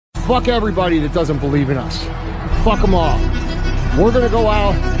fuck everybody that doesn't believe in us. Fuck them all. We're gonna go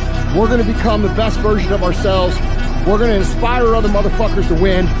out. We're gonna become the best version of ourselves. We're gonna inspire other motherfuckers to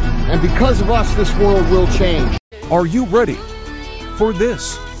win. And because of us, this world will change. Are you ready for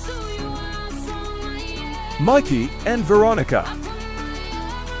this? Mikey and Veronica.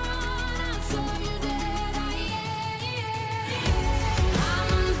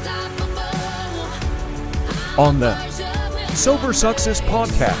 On the Sober Success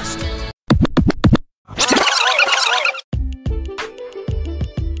Podcast.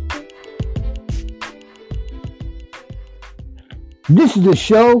 This is a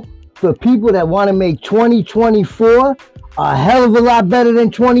show for people that want to make 2024 a hell of a lot better than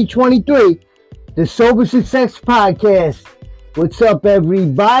 2023. The Sober Success Podcast. What's up,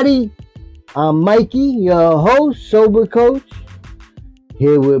 everybody? I'm Mikey, your host, Sober Coach,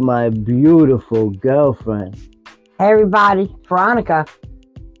 here with my beautiful girlfriend. Hey everybody, Veronica.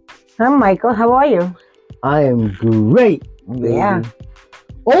 I'm Michael, how are you? I am great, baby. Yeah.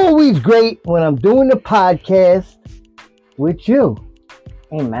 Always great when I'm doing the podcast with you.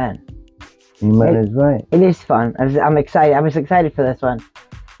 Amen. Amen is right. It is fun. I'm excited. I was excited for this one.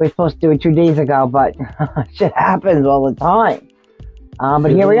 We were supposed to do it 2 days ago, but shit happens all the time.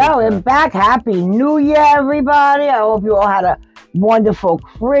 But here we are. We're back. Happy New Year, everybody. I hope you all had a wonderful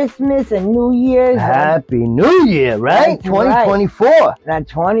Christmas and New Year's. Happy New Year, right? 2024. Right. Now,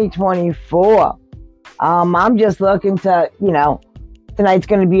 2024. I'm just looking to, tonight's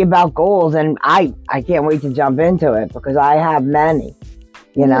going to be about goals, and I can't wait to jump into it because I have many,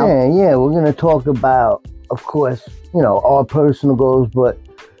 Yeah, we're going to talk about, of course, our personal goals, but,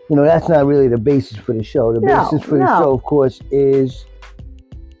 that's not really the basis for the show. The basis for the show, of course, is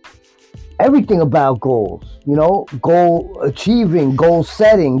everything about goals, goal achieving, goal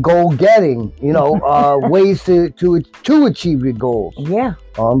setting, goal getting, ways to achieve your goals. Yeah.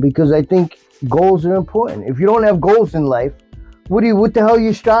 Because I think goals are important. If you don't have goals in life, what the hell are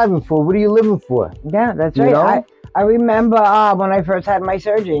you striving for? What are you living for? Yeah, that's right. I remember when I first had my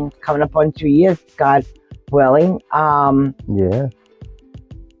surgery, coming up on 2 years, God willing. Yeah.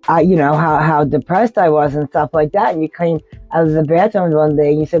 How depressed I was and stuff like that. And you came out of the bathroom one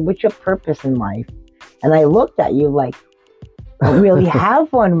day and you said, "What's your purpose in life?" And I looked at you like, I don't really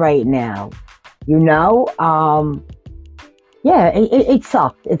have one right now. Yeah, it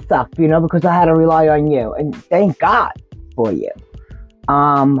sucked. It sucked, because I had to rely on you. And thank God for you.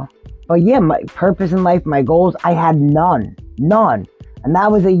 But yeah, my purpose in life, my goals, I had none. And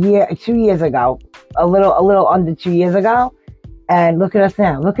that was 2 years ago, a little under 2 years ago. And look at us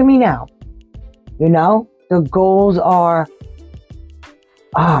now. Look at me now. The goals are,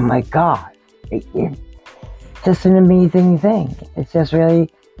 oh my God. It's just an amazing thing. It's just really,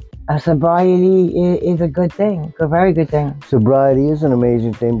 sobriety is a good thing, a very good thing. Sobriety is an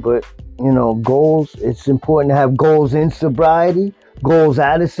amazing thing, but, goals, it's important to have goals in sobriety, goals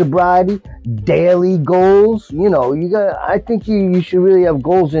out of sobriety, daily goals. I think you should really have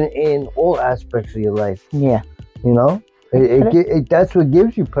goals in all aspects of your life. Yeah. That's what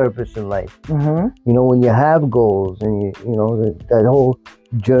gives you purpose in life. Mm-hmm. When you have goals and that whole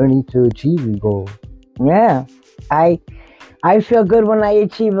journey to achieve your goals. Yeah, I feel good when I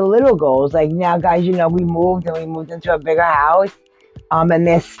achieve the little goals. Like now, guys, we moved into a bigger house, and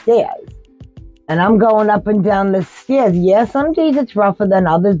there's stairs, and I'm going up and down the stairs. Yeah, some days it's rougher than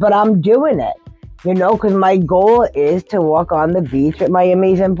others, but I'm doing it. Because my goal is to walk on the beach with my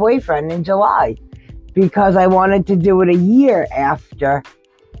amazing boyfriend in July. Because I wanted to do it a year after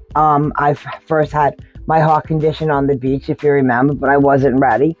I first had my heart condition on the beach, if you remember, but I wasn't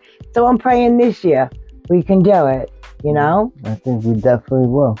ready. So I'm praying this year we can do it, I think we definitely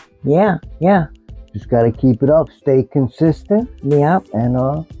will. Yeah. Just got to keep it up, stay consistent. Yep. And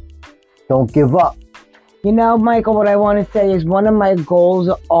don't give up. Michael, what I want to say is one of my goals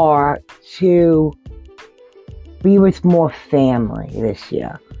are to be with more family this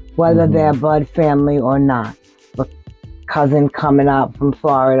year. Whether they're blood family or not. A cousin coming up from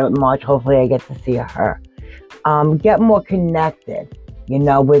Florida in March. Hopefully I get to see her. Get more connected,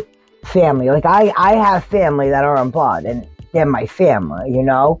 with family. Like I have family that are in blood and they're my family,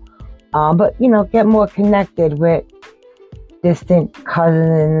 But, get more connected with distant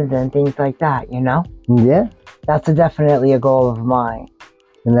cousins and things like that, Yeah. That's definitely a goal of mine.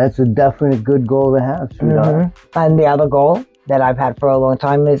 And that's a definite good goal to have, sweetheart. And the other goal that I've had for a long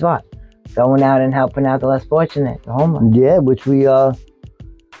time is what? Going out and helping out the less fortunate, the homeless. Yeah, which we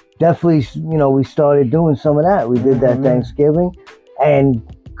definitely, we started doing some of that. We did that Thanksgiving, and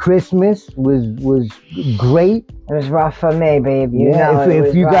Christmas was great. It was rough for me, babe.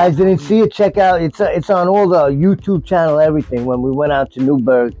 If you guys didn't see it, check out. It's on all the YouTube channel, everything. When we went out to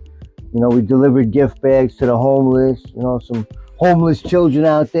Newburgh You know, we delivered gift bags to the homeless. You know, some homeless children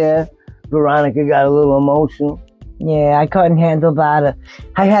out there. Veronica got a little emotional. Yeah, I couldn't handle that.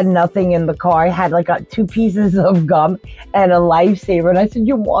 I had nothing in the car. I had like 2 pieces of gum and a lifesaver. And I said,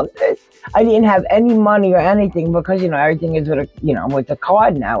 "You want this?" I didn't have any money or anything because, you know, everything is with a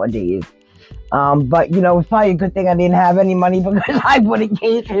card nowadays. But, you know, it's probably a good thing I didn't have any money because I would have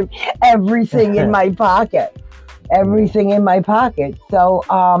gave him everything in my pocket. Everything in my pocket. So,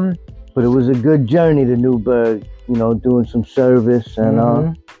 but it was a good journey to Newburgh, you know, doing some service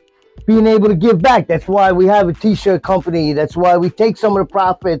and being able to give back. That's why we have a t-shirt company. That's why we take some of the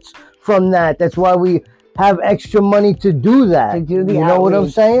profits from that. That's why we have extra money to do that. To do the you know what I'm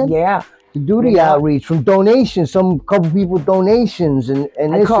saying? Yeah. To do the outreach from donations. Couple people donations and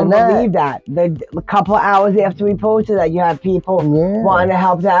I this couldn't and that. believe that. A couple of hours after we posted that, you had people wanting to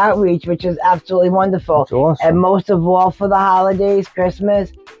help the outreach, which is absolutely wonderful. That's awesome. And most of all, for the holidays,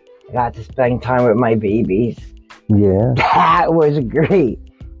 Christmas, I got to spend time with my babies. Yeah. That was great.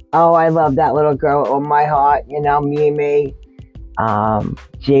 Oh, I love that little girl with all my heart. You know, Mimi,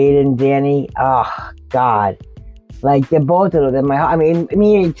 Jade and Danny. Oh, God. Like, they're both of them. I mean,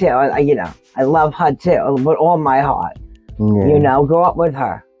 Mimi too. You know, I love her too, with all my heart. Yeah. You know, grew up with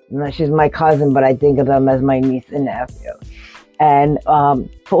her. You know, she's my cousin, but I think of them as my niece and nephew. And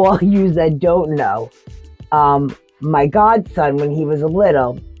for all you that don't know, my godson, when he was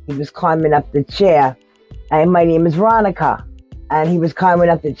little, he was climbing up the chair. And my name is Veronica. And he was climbing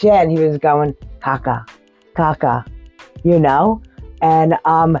up the chair and he was going, "Kaka, Kaka," you know? And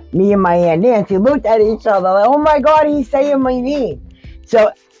me and my Aunt Nancy looked at each other like, "Oh my God, he's saying my name."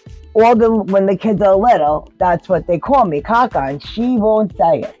 So when the kids are little, that's what they call me, Kaka, and she won't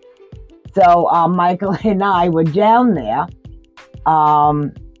say it. So Michael and I were down there,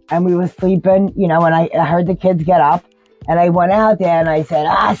 and we were sleeping, you know, and I heard the kids get up, and I went out there and I said,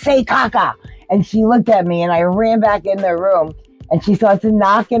 "Say Kaka." And she looked at me and I ran back in the room. And she starts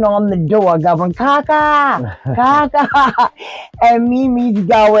knocking on the door, going, "Kaka, Kaka." And Mimi's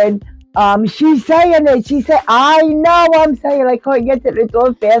going, "She's saying it." She said, "I know I'm saying it. I couldn't get to the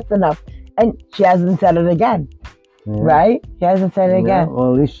door fast enough." And she hasn't said it again. Yeah. Right? She hasn't said it again.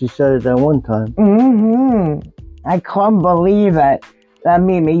 Well, at least she said it that one time. Mm-hmm. I couldn't believe it.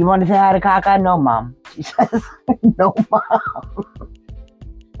 Mimi, you want to say hi to Kaka? "No, Mom." She says, "No, Mom."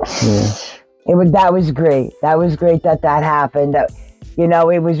 Yeah. That was great. That was great that happened. You know,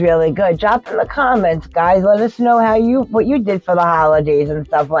 it was really good. Drop in the comments, guys. Let us know what you did for the holidays and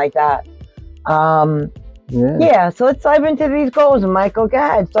stuff like that. Yeah. So let's dive into these goals. Michael, go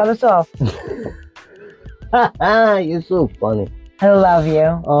ahead. Start us off. You're so funny. I love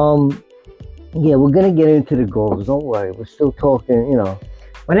you. Yeah, we're gonna get into the goals. Don't worry. We're still talking. You know,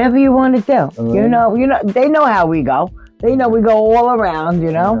 whatever you want to do. You know. They know how we go. They know we go all around.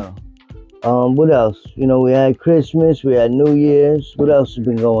 You know. What else? You know, we had Christmas, we had New Year's. What else has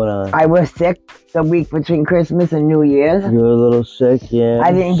been going on? I was sick the week between Christmas and New Year's. You were a little sick, yeah.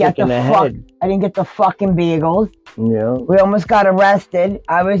 I didn't get the fucking bagels. Yeah. We almost got arrested.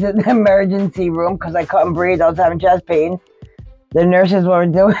 I was in the emergency room because I couldn't breathe. I was having chest pains. The nurses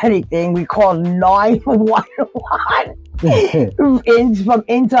weren't doing anything. We called 911 from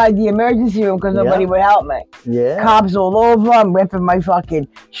inside the emergency room because nobody would help me. Yeah. Cops all over. I'm ripping my fucking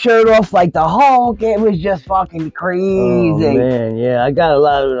shirt off like the Hulk. It was just fucking crazy. Oh, man. Yeah, I got a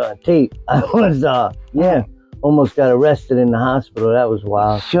lot of it on tape. I was, almost got arrested in the hospital. That was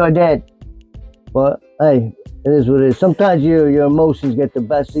wild. Sure did. But, hey, it is what it is. Sometimes your emotions get the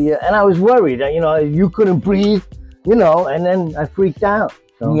best of you. And I was worried. You know, you couldn't breathe. You know, and then I freaked out.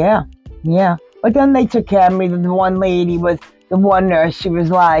 So. Yeah. But then they took care of me. The one lady was, the one nurse, she was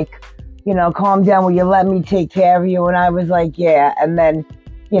like, you know, "Calm down, will you let me take care of you?" And I was like, "Yeah." And then,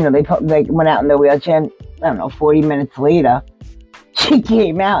 you know, they went out in the wheelchair, and, I don't know, 40 minutes later, she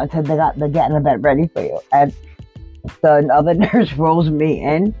came out and said, they're getting a bed ready for you. And the other nurse rolls me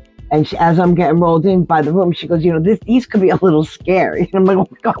in, and as I'm getting rolled in by the room, she goes, "You know, these could be a little scary." And I'm like, "Oh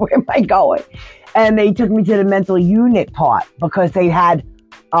my God, where am I going?" And they took me to the mental unit part because they had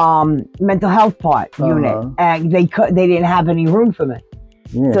mental health part unit, and they didn't have any room for me.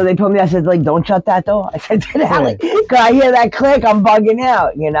 Yeah. So they told me, I said, like, "Don't shut that door." I said to Allie, because I hear that click, I'm bugging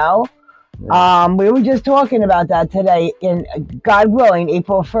out, you know? Yeah. We were just talking about that today. In God willing,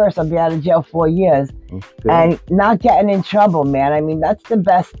 April 1st, I'll be out of jail 4 years. And not getting in trouble, man. I mean, that's the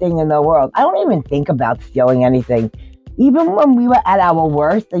best thing in the world. I don't even think about stealing anything. Even when we were at our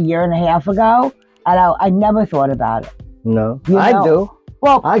worst a year and a half ago, I never thought about it. No, you know? I do.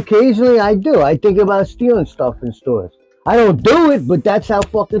 Well, occasionally I do. I think about stealing stuff in stores. I don't do it, but that's how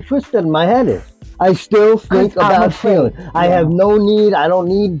fucking twisted my head is. I still think about stealing. I have no need. I don't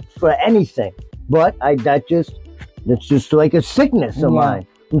need for anything. But that's just like a sickness of mine.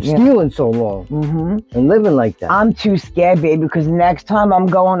 I'm stealing so long and living like that. I'm too scared, baby, because next time I'm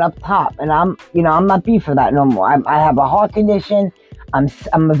going up top, and I'm not beat for that no more. I have a heart condition. I'm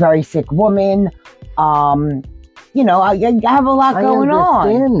a very sick woman. I have a lot going on.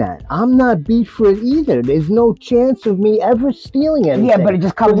 I understand that. I'm not beat for it either. There's no chance of me ever stealing anything. Yeah, but it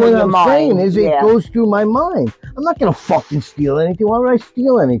just comes in your mind. What I'm saying is it goes through my mind. I'm not going to fucking steal anything. Why would I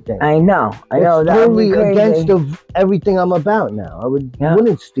steal anything? I know. It's totally against of everything I'm about now. I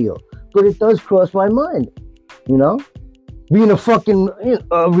wouldn't steal. But it does cross my mind, Being a fucking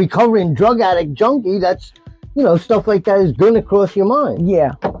recovering drug addict junkie, that's, stuff like that is going to cross your mind.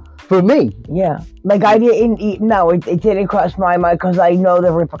 Yeah. For me. Yeah. Like I didn't eat. No, it didn't cross my mind because I know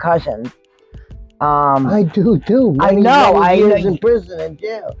the repercussions. I do too. I know. Years in prison and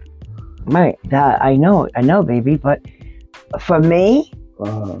jail. Right. That I know, baby. But for me,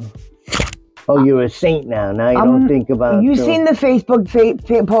 oh, you're a saint now. Now you don't think about. You seen the Facebook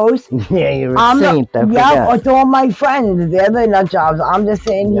post? Yeah, you're a saint. I forgot. Yeah, it's all my friends. They're the nut jobs. I'm just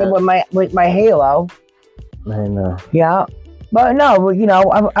sitting here with my halo. I know. Yeah. But no,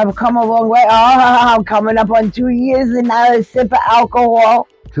 I've come a long way. Oh, I'm coming up on 2 years and not a sip of alcohol.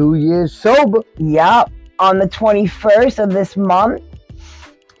 2 years sober. Yep. On the 21st of this month.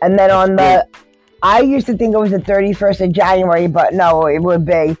 And then I used to think it was the 31st of January, but no, it would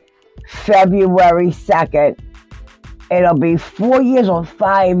be February 2nd. It'll be 4 years or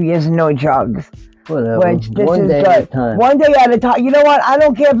 5 years, no drugs. Whatever. Which this one is day good. At a time. 1 day at a time. You know what? I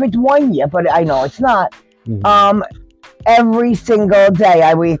don't care if it's 1 year, but I know it's not. Every single day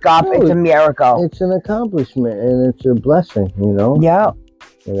I wake up, it's a miracle. It's an accomplishment and it's a blessing, Yeah.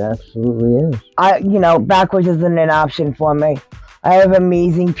 It absolutely is. Backwards isn't an option for me. I have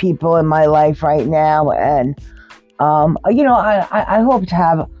amazing people in my life right now, and I hope to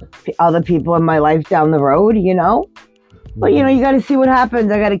have other people in my life down the road, But you got to see what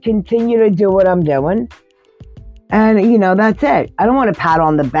happens. I got to continue to do what I'm doing. And, that's it. I don't want to pat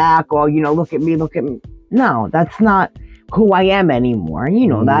on the back or, look at me. No, that's not who I am anymore. You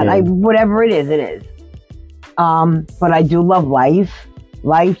know that. Whatever it is. But I do love life.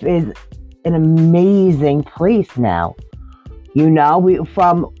 Life is an amazing place now. We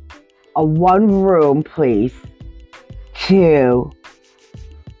from a one-room place to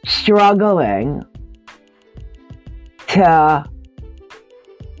struggling to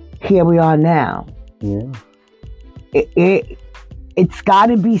here we are now. Yeah. It's got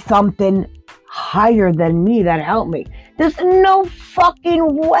to be something higher than me that helped me. There's no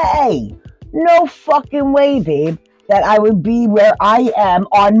fucking way, babe, that I would be where I am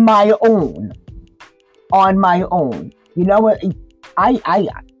on my own. You know what? I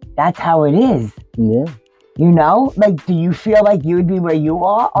that's how it is. Yeah. Like, do you feel like you would be where you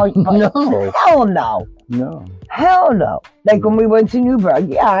are? No. Hell no. No. Hell no. Like when we went to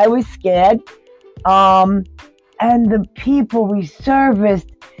Newburgh, I was scared. And the people we serviced,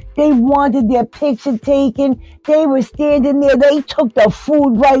 they wanted their picture taken. They were standing there. They took the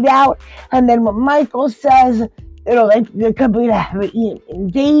food right out. And then what Michael says, like the company that haven't eaten in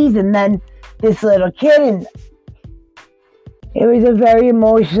days. And then this little kid. And it was a very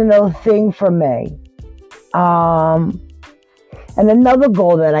emotional thing for me. And another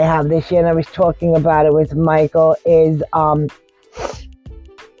goal that I have this year, and I was talking about it with Michael, is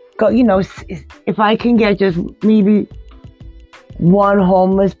if I can get just maybe one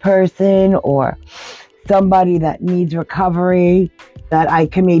homeless person or somebody that needs recovery that I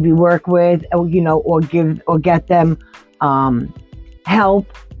can maybe work with, or get them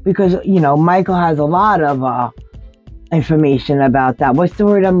help, because Michael has a lot of information about that. What's the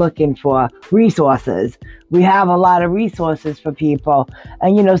word I'm looking for? Resources. We have a lot of resources for people,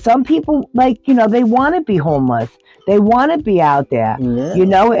 and some people they want to be homeless. They want to be out there,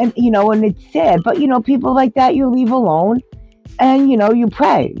 and it's sad. But people like that you leave alone, and you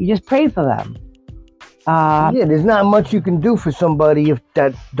pray. You just pray for them. There's not much you can do for somebody if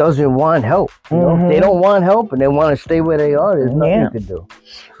that doesn't want help. If they don't want help and they want to stay where they are, there's nothing you can do.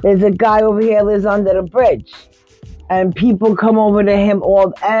 There's a guy over here lives under the bridge, and people come over to him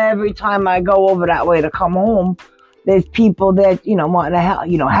every time I go over that way to come home. There's people that, want to help,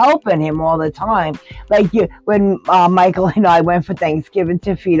 helping him all the time. Like when Michael and I went for Thanksgiving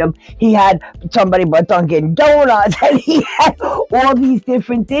to feed him, he had somebody brought Dunkin' Donuts, and he had all these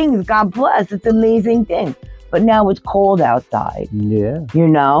different things. God bless. It's an amazing thing. But now it's cold outside. Yeah.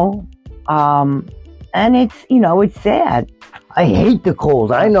 And it's, it's sad. I hate the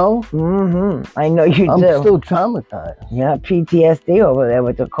cold. I know. I know you I'm do. still traumatized. Yeah, PTSD over there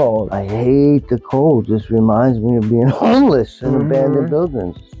with the cold. I hate the cold. This reminds me of being homeless in abandoned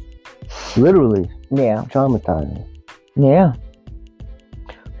buildings. Literally. Yeah. Traumatizing. Yeah.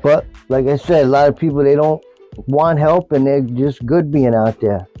 But like I said, a lot of people, they don't want help and they're just good being out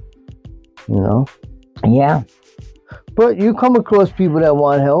there. Yeah. But you come across people that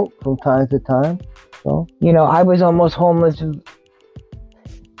want help from time to time. So I was almost homeless, a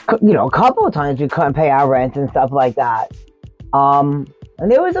couple of times we couldn't pay our rent and stuff like that. And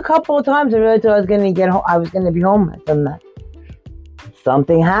there was a couple of times I really thought I was going to be homeless, and then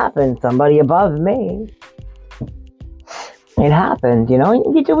something happened. Somebody above me. It happened,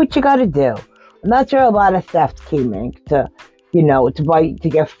 and you do what you got to do. And that's where a lot of theft came in to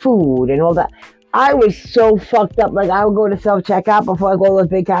get food and all that. I was so fucked up. Like, I would go to self-checkout before all the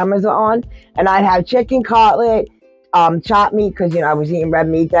big cameras are on, and I'd have chicken cutlet, chopped meat, because, I was eating red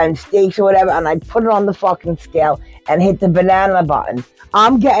meat then, steaks or whatever, and I'd put it on the fucking scale and hit the banana button.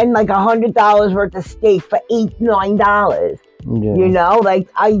 I'm getting like $100 worth of steak for $8-9.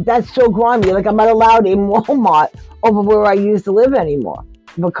 Yeah. That's so grimy. Like, I'm not allowed in Walmart over where I used to live anymore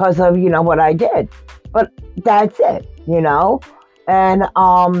because of, what I did. But that's it, and,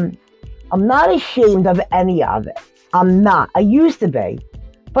 I'm not ashamed of any of it. I'm not. I used to be,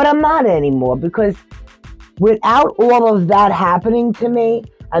 but I'm not anymore, because without all of that happening to me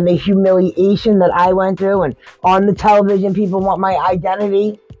and the humiliation that I went through, and on the television, people want my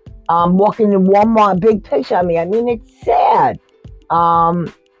identity, walking in Walmart, big picture of me. I mean, it's sad.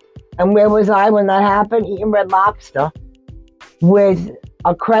 And where was I when that happened? Eating Red Lobster with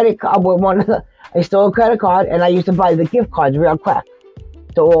a credit card, I stole a credit card, and I used to buy the gift cards real quick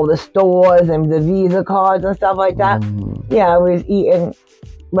to all the stores and the Visa cards and stuff like that. Yeah, I was eating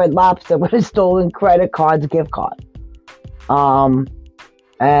Red Lobster with a stolen credit card's gift card.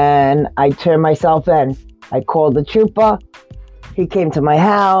 And I turned myself in. I called the trooper. He came to my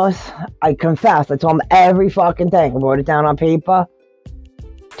house. I confessed. I told him every fucking thing. I wrote it down on paper.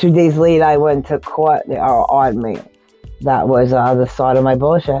 2 days later, I went to court. They are on me. That was the start of my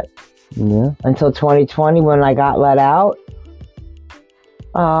bullshit. Yeah. Until 2020, when I got let out.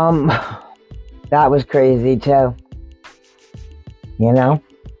 That was crazy too.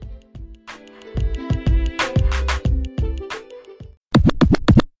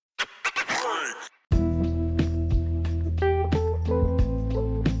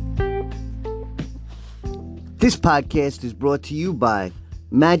 This podcast is brought to you by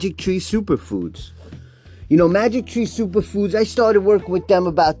Magic Tree Superfoods. Magic Tree Superfoods, I started working with them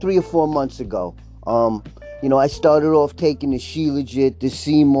about 3 or 4 months ago. I started off taking the Shilajit, the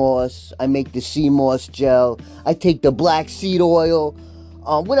sea moss. I make the sea moss gel. I take the black seed oil.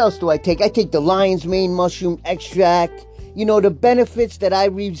 What else do I take? I take the lion's mane mushroom extract. The benefits that I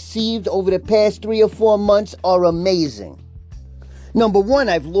received over the past 3 or 4 months are amazing. Number one,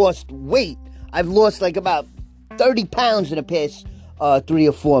 I've lost weight. I've lost like about 30 pounds in the past 3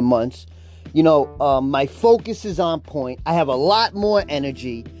 or 4 months. My focus is on point. I have a lot more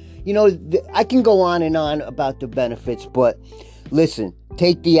energy. I can go on and on about the benefits, but listen,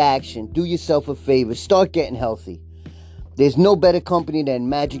 take the action. Do yourself a favor. Start getting healthy. There's no better company than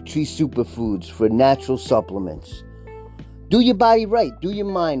Magic Tree Superfoods for natural supplements. Do your body right. Do your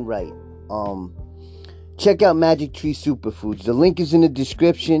mind right. Check out Magic Tree Superfoods. The link is in the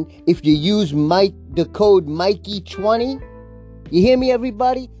description. If you use the code Mikey20, you hear me,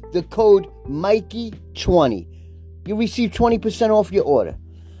 everybody? The code Mikey20. You receive 20% off your order.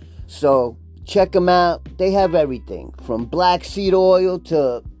 So check them out. They have everything from black seed oil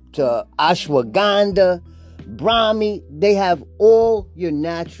to ashwagandha, Brahmi. They have all your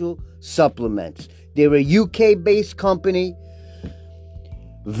natural supplements. They're a UK-based company.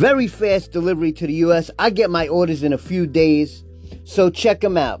 Very fast delivery to the US. I get my orders in a few days. So check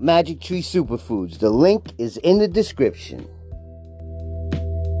them out. Magic Tree Superfoods. The link is in the description.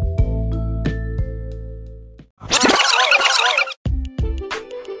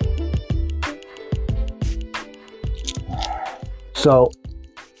 So,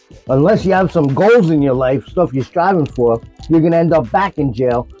 unless you have some goals in your life, stuff you're striving for, you're going to end up back in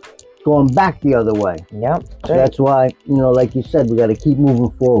jail, going back the other way. Yep. So that's why, like you said, we got to keep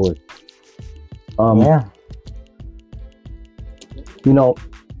moving forward. Yeah. Do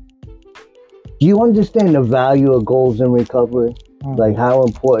you understand the value of goals in recovery? Like how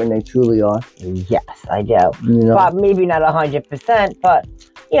important they truly are? Yes, I do. But maybe not 100%, but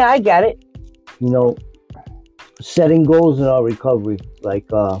yeah, I get it. Setting goals in our recovery, like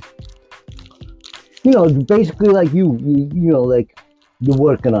basically like like you're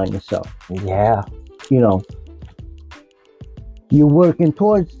working on yourself. Yeah. you're working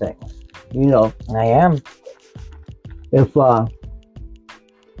towards things. I am. If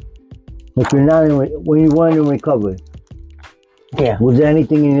you're not when you weren't in recovery, Yeah. was there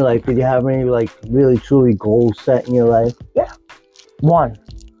anything in your life? Did you have any like really truly goals set in your life? Yeah. One.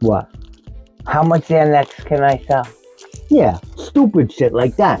 What? How much Xanax can I sell? Yeah, stupid shit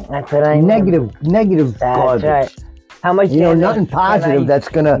like that. That's what I mean. Negative That's garbage. right. How much Xanax Nothing positive that's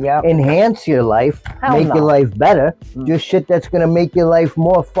gonna Yep. enhance your life, Hell make no. your life better. Just shit that's gonna make your life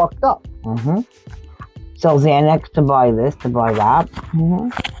more fucked up. Mm-hmm. So Xanax to buy this, to buy that. Mm-hmm.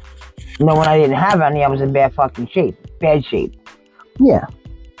 No, when I didn't have any, I was in bad fucking shape. Bad shape. Yeah,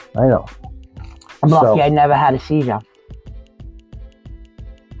 I know. I'm lucky I never had a seizure.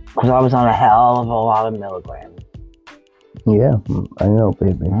 Because I was on a hell of a lot of milligrams. Yeah, I know,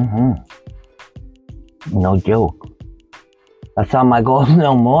 baby. Mm-hmm. No joke. That's on my goals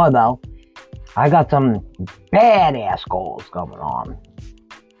no more, though. I got some badass goals going on.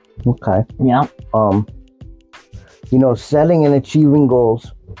 Okay. Yeah. Setting and achieving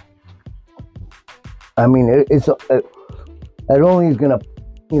goals. I mean, it only is gonna,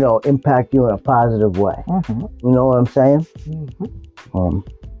 impact you in a positive way. Mm-hmm. You know what I'm saying? Mm-hmm.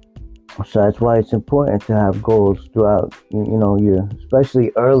 So that's why it's important to have goals throughout, your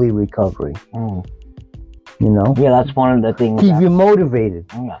especially early recovery. Mm. Yeah, that's one of the things. Keep you motivated.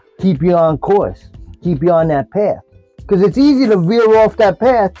 Yeah. Keep you on course. Keep you on that path. Because it's easy to veer off that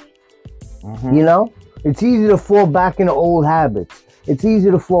path. Mm-hmm. It's easy to fall back into old habits. It's easy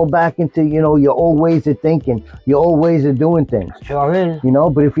to fall back into, your old ways of thinking, your old ways of doing things. Sure is.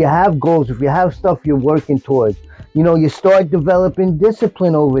 But if you have goals, if you have stuff you're working towards, you start developing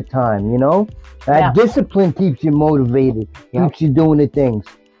discipline over time, That discipline keeps you motivated, keeps you doing the things.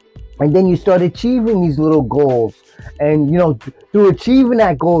 And then you start achieving these little goals. And, through achieving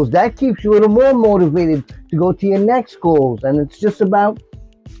that goals, that keeps you a little more motivated to go to your next goals. And it's just about,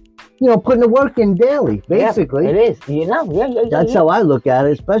 putting the work in daily, basically. Yeah, it is. That's how I look at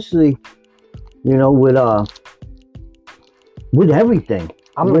it, especially, with everything.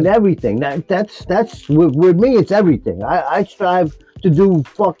 With everything. That's with me, it's everything. I strive to do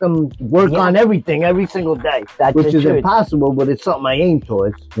fucking work on everything every single day. Which is impossible, but it's something I aim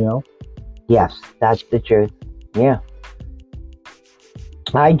towards, Yes, that's the truth. Yeah.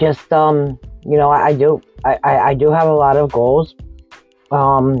 I just, I do. I do have a lot of goals.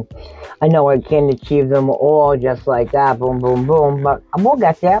 I know I can't achieve them all just like that, boom, boom, boom, but we'll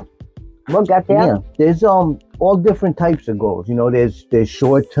get there. Yeah, there's all different types of goals. There's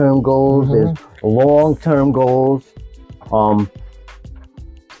short-term goals, there's long-term goals,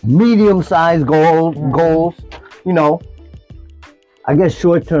 medium-sized goals. I guess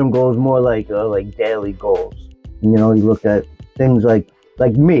short-term goals more like daily goals. You look at things like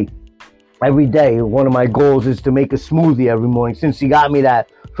me. Every day, one of my goals is to make a smoothie every morning. Since he got me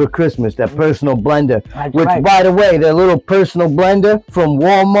that for Christmas, that personal blender. That's which, right. By the way, that little personal blender from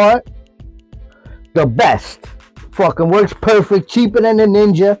Walmart, the best. Fucking works perfect, cheaper than the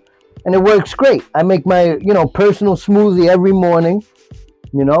Ninja, and it works great. I make my, personal smoothie every morning,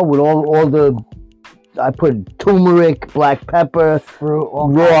 with all the, I put turmeric, black pepper, fruit,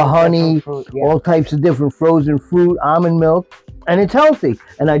 raw honey, fruit, all types of different frozen fruit, almond milk, and it's healthy.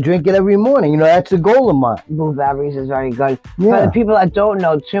 And I drink it every morning. That's a goal of mine. Blueberries is very good. Yeah. For the people that don't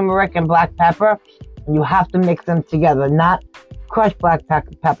know, turmeric and black pepper, you have to mix them together, not crushed black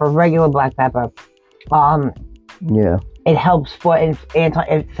pepper, regular black pepper. Yeah. It helps it's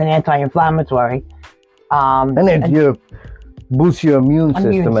an anti-inflammatory. And it boosts your immune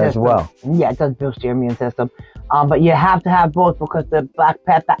system as well. Yeah, it does boost your immune system. But you have to have both because the black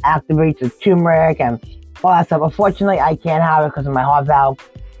pepper activates the turmeric and all that stuff. Unfortunately, I can't have it because of my heart valve.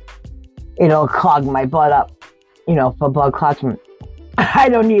 It'll clog my blood up, for blood clots. I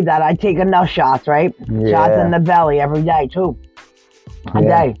don't need that. I take enough shots, right? Yeah. Shots in the belly every day, too. A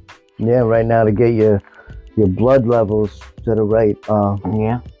day. Yeah, right now to get your blood levels to the right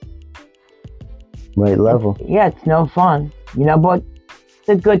level. Yeah, it's no fun. But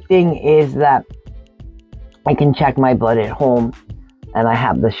the good thing is that I can check my blood at home and I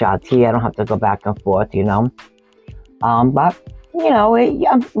have the shots here. I don't have to go back and forth, But,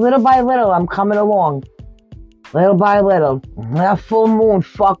 little by little, I'm coming along. Little by little. That full moon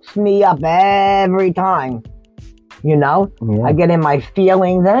fucks me up every time. Yeah. I get in my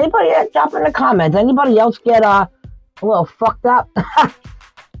feelings. Anybody drop in the comments? Anybody else get a little fucked up?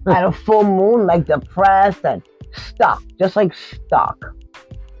 At a full moon, like depressed and stuck. Just like stuck.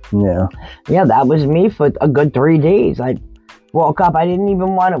 Yeah. Yeah, that was me for a good 3 days. I woke up. I didn't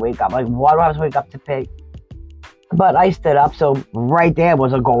even want to wake up. Like, why do I have to wake up to pee? But I stood up, so right there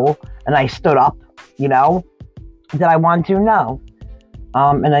was a goal. And I stood up, you know? Did I want to? No.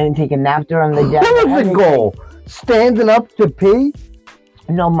 And I didn't take a nap during the day. What was the goal? Standing up to pee?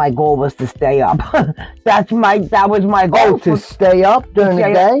 No, my goal was to stay up. That was my goal. Oh, to stay up during the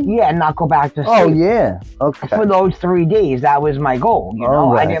day? Yeah, and not go back to sleep. Oh, yeah. Okay. For those 3 days, that was my goal. You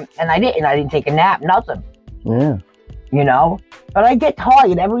know, right. I didn't take a nap, nothing. Yeah. You know, but I get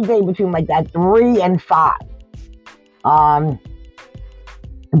tired every day between like that 3 and 5. But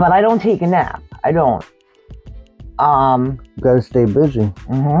I don't take a nap. I don't. You gotta stay busy.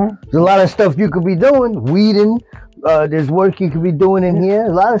 Mm-hmm. There's a lot of stuff you could be doing. Weeding. There's work you could be doing in here.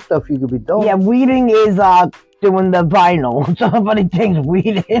 A lot of stuff you could be doing. Yeah, weeding is doing the vinyl. Somebody thinks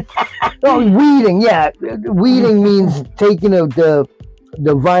weeding. Oh, weeding. Yeah, weeding means taking the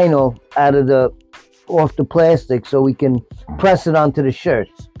vinyl off the plastic so we can press it onto the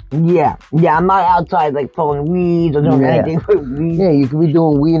shirts. Yeah, I'm not outside like pulling weeds or doing anything with weeds. Yeah, you could be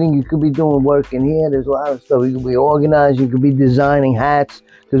doing weeding. You could be doing work in here. There's a lot of stuff. You could be organized. You could be designing hats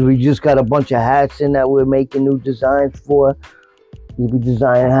because we just got a bunch of hats in that we're making new designs for. You could be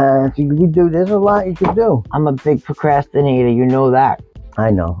designing hats. You could be there's a lot you could do. I'm a big procrastinator. You know that.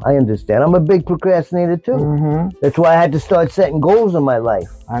 I know. I understand. I'm a big procrastinator too. Mm-hmm. That's why I had to start setting goals in my life.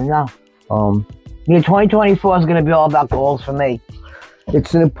 I know. Yeah, 2024 is going to be all about goals for me.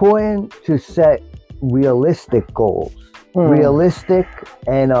 It's important to set realistic goals. Realistic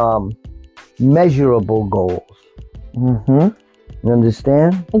and measurable goals. Mm-hmm. You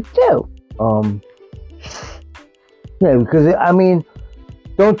understand? I do. Yeah, because I mean,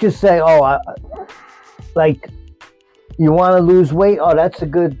 don't just say, "Oh, like you want to lose weight." Oh, that's a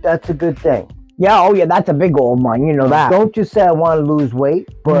good thing. Yeah. Oh, yeah. That's a big goal of mine. You know that. Don't just say I want to lose weight,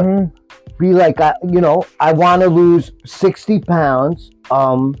 but be like, I want to lose 60 pounds.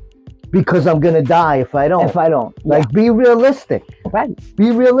 Because I'm gonna die if I don't. Like, be realistic. Right.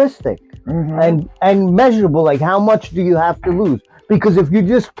 Be realistic. And measurable. Like, how much do you have to lose? Because if you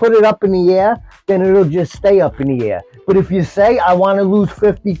just put it up in the air, then it'll just stay up in the air. But if you say, I want to lose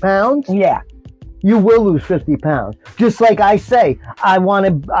 50 pounds, yeah, you will lose 50 pounds. Just like I say, I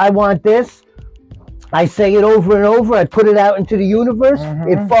want this. I say it over and over. I put it out into the universe.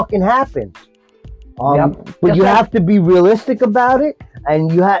 It fucking happens. But you have to be realistic about it,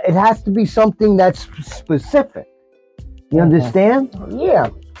 and it has to be something that's specific. You understand? Yeah.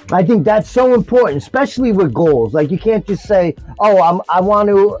 I think that's so important, especially with goals. Like, you can't just say, "Oh, I want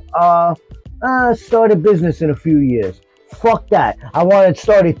to start a business in a few years." Fuck that. I want to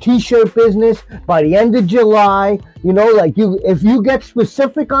start a t-shirt business by the end of July. You know, like, if you get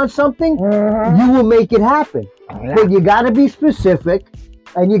specific on something, you will make it happen. Yeah. But you got to be specific,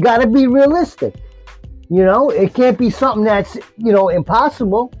 and you got to be realistic. You know, it can't be something that's,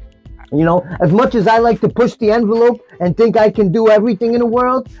 impossible. You know, as much as I like to push the envelope and think I can do everything in the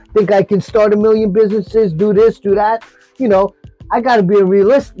world, think I can start 1 million businesses, do this, do that, I got to be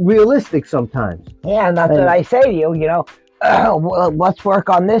realistic sometimes. Yeah, and that's what I say to you, well, let's work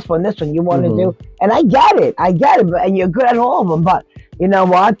on this one you want to do. And I get it, and you're good at all of them. But you know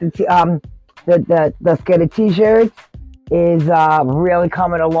what? The Let's Get It t-shirts is really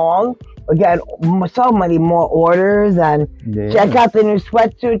coming along. We get so many more orders, and check out the new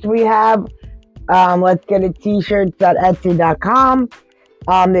sweatsuits we have. Let's Get It t-shirts at Etsy.com.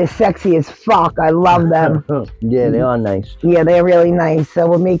 They're sexy as fuck. I love them. Yeah, they are nice. Yeah, they're really nice. So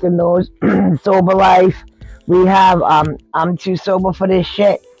we're making those. Sober Life. We have I'm too sober for this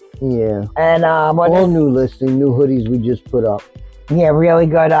shit. Yeah. And all new listing, new hoodies we just put up. Yeah, really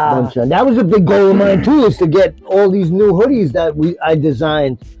good. That was a big goal of mine too, is to get all these new hoodies that I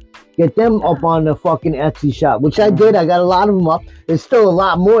designed. Get them up on the fucking Etsy shop, which I did. I got a lot of them up. There's still a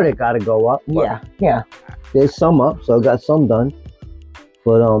lot more that got to go up. Yeah. There's some up, so I got some done.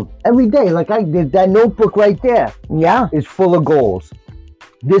 But every day, like I did, that notebook right there, is full of goals.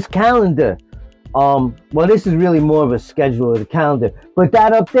 This calendar, well, this is really more of a schedule of the calendar. But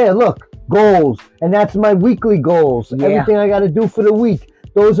that up there, look, goals, and that's my weekly goals. Yeah. Everything I got to do for the week.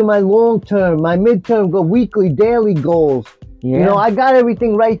 Those are my long-term, my midterm, weekly, daily goals. Yeah. I got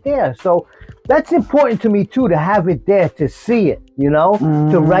everything right there. So that's important to me too, to have it there, to see it,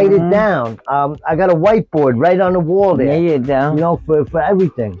 to write it down. I got a whiteboard right on the wall there. There you go. For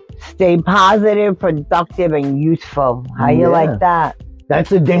everything. Stay positive, productive, and useful. How you like that?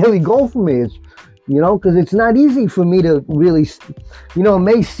 That's a daily goal for me. It's, because it's not easy for me to really, it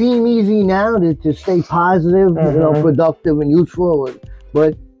may seem easy now to stay positive, productive and useful,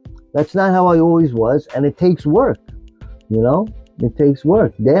 but that's not how I always was, and it takes work. It takes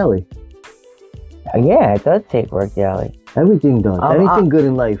work daily. Yeah, it does take work daily. Everything does. Anything good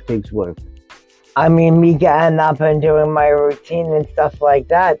in life takes work. I mean, me getting up and doing my routine and stuff like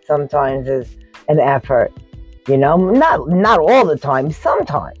that sometimes is and effort. You know, not all the time,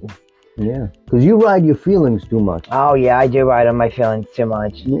 sometimes. Yeah, because you ride your feelings too much. Oh yeah, I do ride on my feelings too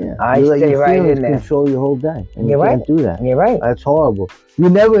much. Yeah, I you let stay your right feelings in there. control your whole day, and You're you right. can't do that. You're right. That's horrible. You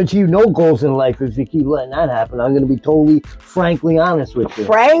never achieve no goals in life if you keep letting that happen. I'm going to be totally, frankly honest with you.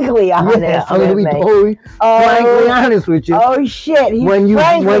 Frankly honest Yeah, I'm going to be with me. totally, frankly honest with you. Oh shit! He's When you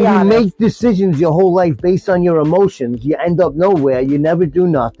frankly honest. make decisions your whole life based on your emotions, you end up nowhere. You never do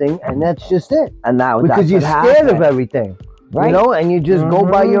nothing, and that's just it. And Because that's you're what scared happened. of everything. Right. You know, and you just go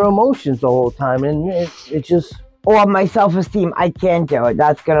by your emotions the whole time, and it just... Or my self-esteem, I can't do it.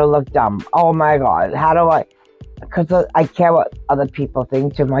 That's gonna look dumb. Oh my god, how do I? Because I care what other people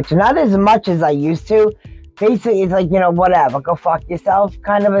think too much, not as much as I used to. Basically, it's like, you know, whatever, go fuck yourself,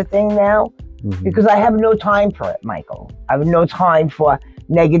 kind of a thing now. Because I have no time for it, Michael. I have no time for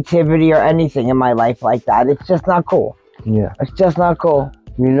negativity or anything in my life like that. It's just not cool. Yeah, it's just not cool.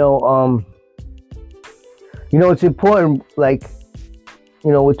 It's important, like,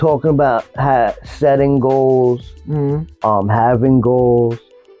 we're talking about setting goals, having goals,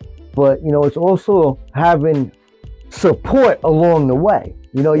 but, it's also having support along the way.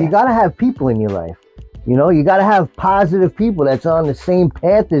 You got to have people in your life. You got to have positive people that's on the same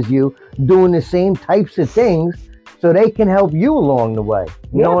path as you, doing the same types of things, so they can help you along the way.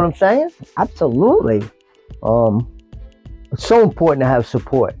 You know what I'm saying? Absolutely. It's so important to have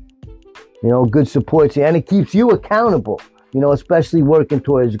support. Good support, and it keeps you accountable. Especially working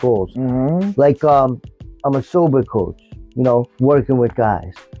towards goals. Like, I'm a sober coach, working with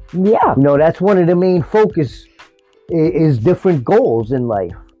guys. Yeah. That's one of the main focus is different goals in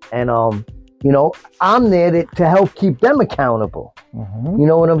life. And, I'm there to help keep them accountable. You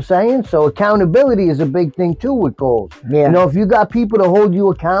know what I'm saying? So accountability is a big thing too with goals. Yeah. If you got people to hold you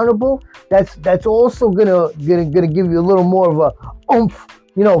accountable, that's also gonna give you a little more of a oomph,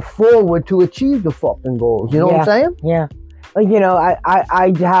 forward to achieve the fucking goals. You know what I'm saying? Yeah. Like,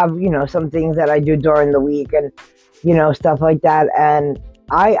 I have, some things that I do during the week and, stuff like that. And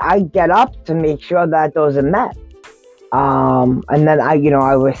I get up to make sure that those are met. And then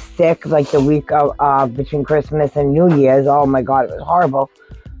I was sick like the week of between Christmas and New Year's. Oh my God, it was horrible.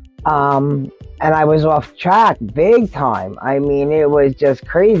 And I was off track big time. I mean, it was just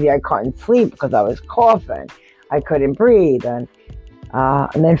crazy. I couldn't sleep because I was coughing. I couldn't breathe. And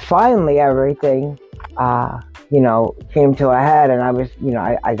then finally everything, came to a head, and I was,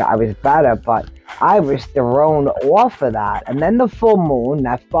 I was better, but I was thrown off of that. And then the full moon,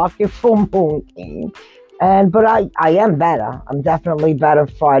 that fucking full moon came. But I am better. I'm definitely better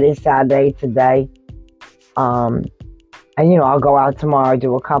Friday, Saturday, today. And, I'll go out tomorrow,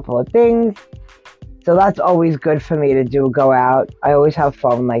 do a couple of things. So that's always good for me to do, go out. I always have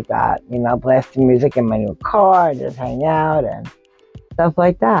fun like that, blasting music in my new car, just hang out and stuff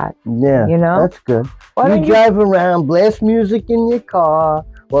like that. Yeah, that's good. You drive around, blast music in your car.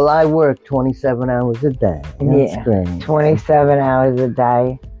 Well, I work 27 hours a day. That's great. 27 hours a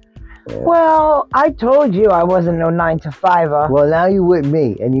day. Yeah. Well, I told you I wasn't no 9-to-5er. Well, now you're with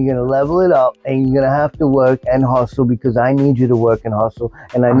me, and you're going to level it up, and you're going to have to work and hustle, because I need you to work and hustle,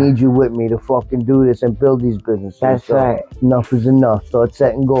 and I need you with me to fucking do this and build these businesses. That's right. Enough is enough. Start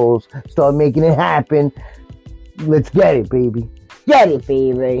setting goals. Start making it happen. Let's get it, baby. Get it,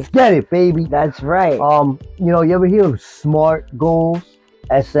 baby. Let's get it, baby. That's right. You ever hear of SMART goals?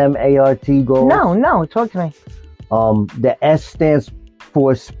 SMART goals? No. Talk to me. The S stands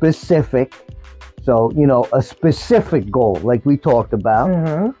for specific. So, a specific goal, like we talked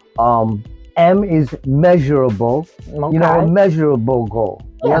about. M is measurable. Okay. A measurable goal.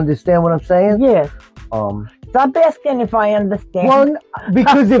 Yeah. You understand what I'm saying? Yeah. Stop asking if I understand. Well,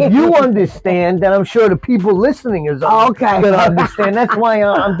 because if you understand, then I'm sure the people listening is going to understand. That's why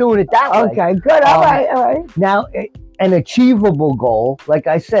I'm doing it that way. Okay, good. All right. Now, an achievable goal, like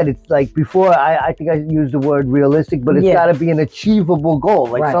I said, it's like before, I think I used the word realistic, but it's got to be an achievable goal,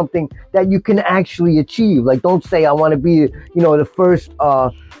 like something that you can actually achieve. Like, don't say I want to be, the first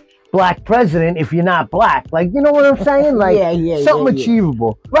black president if you're not black. Like, you know what I'm saying? Like, something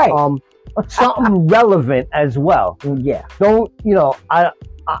achievable. Right. Something relevant as well. Yeah. Don't,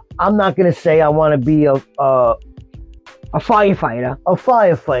 I'm not going to say I want to be a firefighter. A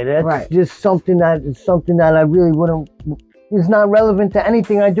firefighter. That's just something that I really wouldn't, is not relevant to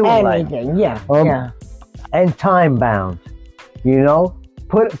anything I do in life. Anything, yeah. And time bound.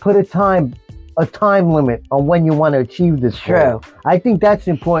 Put a time limit on when you want to achieve this. True. I think that's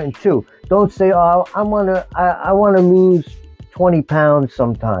important too. Don't say, oh, I want to lose 20 pounds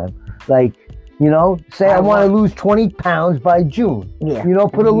sometime. Like, say I want to lose 20 pounds by June. Yeah.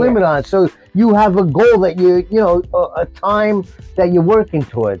 Put a limit on it. So you have a goal that a time that you're working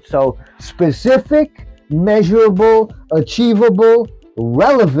towards. So specific, measurable, achievable,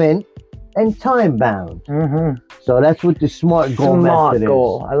 relevant, and time bound. So that's what the SMART goal method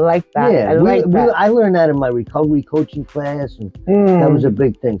goal. is. I like that. Yeah, I learned that in my recovery coaching class, and that was a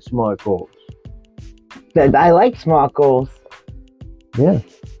big thing. SMART goals. I like SMART goals. Yeah.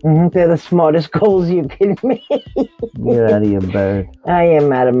 They're the smartest goals you can make. Get out of your bird. I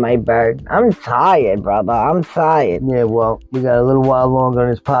am out of my bird. I'm tired, brother. I'm tired. Yeah, well, we got a little while longer on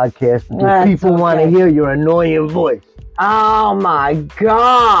this podcast because people want to hear your annoying voice. Oh my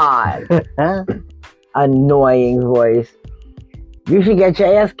God. Annoying voice. You should get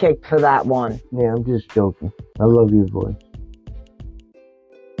your ass kicked for that one. Yeah, I'm just joking. I love your voice.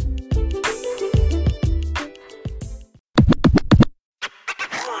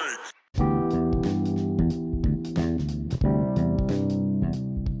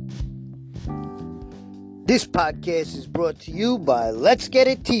 This podcast is brought to you by Let's Get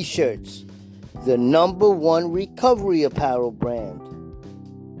It T-Shirts, the #1 recovery apparel brand.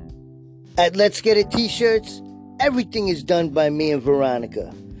 At Let's Get It T-Shirts, everything is done by me and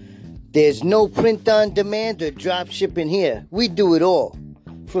Veronica. There's no print on demand or drop shipping here. We do it all.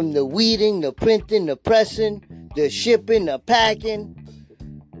 From the weeding, the printing, the pressing, the shipping, the packing.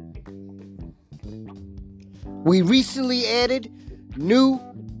 We recently added new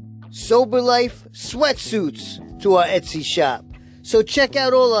Sober Life sweatsuits to our Etsy shop. So check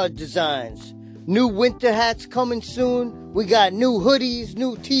out all our designs. New winter hats coming soon. We got new hoodies,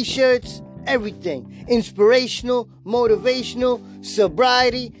 new t-shirts, everything. Inspirational, motivational,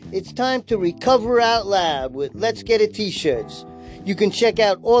 sobriety. It's time to recover out loud with Let's Get It t-shirts. You can check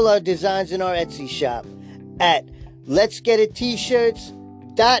out all our designs in our Etsy shop at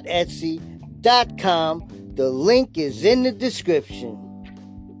letsgetittshirts.etsy.com. The link is in the description.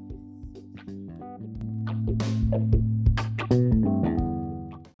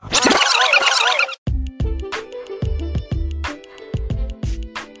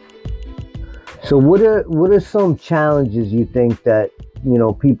 So what are some challenges you think that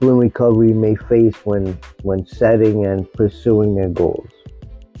people in recovery may face when setting and pursuing their goals?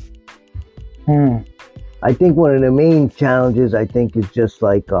 I think one of the main challenges is just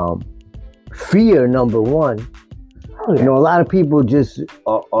like fear, number one. Oh, yeah. A lot of people just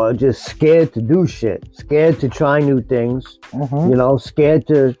are just scared to do shit, scared to try new things, scared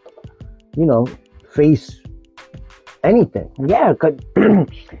to face anything. Yeah, because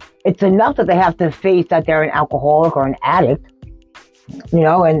it's enough that they have to face that they're an alcoholic or an addict,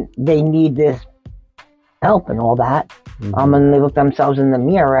 and they need this help and all that. And they look themselves in the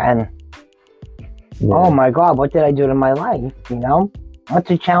mirror and, oh my God, what did I do to my life?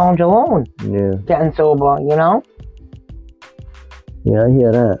 That's a challenge alone. Yeah. Getting sober, Yeah, I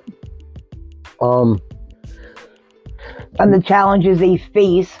hear that. And the challenges they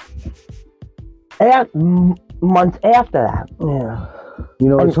face months after that. Yeah.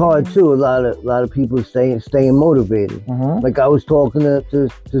 It's hard too. A lot of people staying motivated. Like I was talking to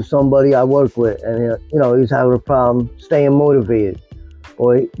somebody I work with, and he's having a problem staying motivated,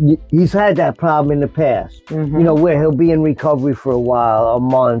 or he's had that problem in the past. Where he'll be in recovery for a while, a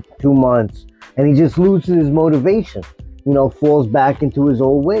month, 2 months, and he just loses his motivation. Falls back into his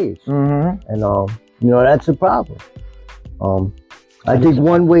old ways, and that's a problem. I think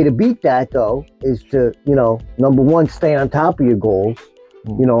one way to beat that, though, is to, number one, stay on top of your goals,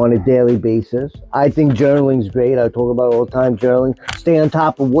 on a daily basis. I think journaling's great. I talk about it all the time, journaling. Stay on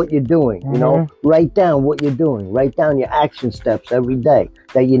top of what you're doing, Write down what you're doing. Write down your action steps every day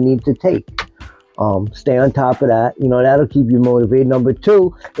that you need to take. Stay on top of that. That'll keep you motivated. Number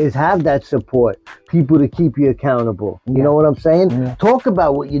two is have that support. People to keep you accountable. You know what I'm saying? Yeah. Talk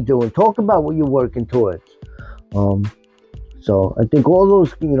about what you're doing. Talk about what you're working towards. So I think all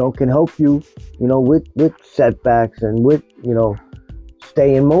those, can help you, with setbacks and with,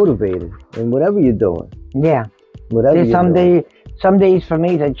 staying motivated in whatever you're doing. Yeah. Whatever you're doing. Some days for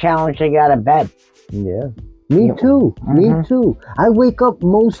me, it's a challenge to get out of bed. Yeah. Me too. Me too. I wake up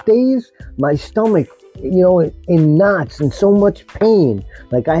most days, my stomach, in knots and so much pain.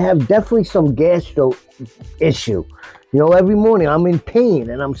 Like I have definitely some gastro issue. Every morning I'm in pain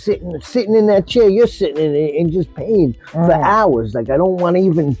and I'm sitting in that chair you're sitting in just pain for hours. Like I don't want to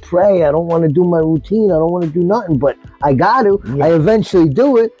even pray. I don't want to do my routine. I don't want to do nothing, but I got to. Yeah. I eventually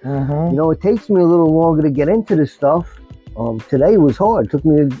do it. It takes me a little longer to get into this stuff. Today was hard. It took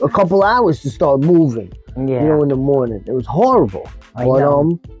me a couple hours to start moving. Yeah. In the morning. It was horrible.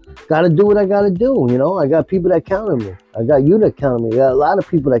 But gotta do what I gotta do. I got people that count on me. I got you that count on me. I got a lot of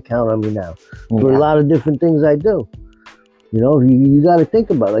people that count on me now for a lot of different things I do. You know, you got to think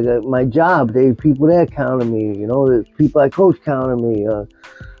about it. Like my job, people there count on me. You know, the people I coach count on me.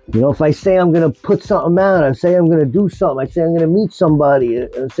 You know, if I say I'm going to put something out, I say I'm going to do something, I say I'm going to meet somebody,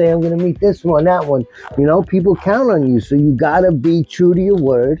 I say I'm going to meet this one, that one, you know, people count on you. So you got to be true to your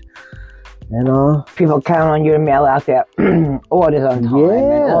word. And people count on you to mail out their orders on time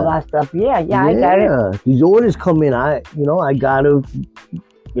and all that stuff. Yeah, I got it. These orders come in, I got to,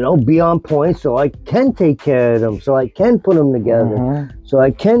 be on point so I can take care of them, so I can put them together, so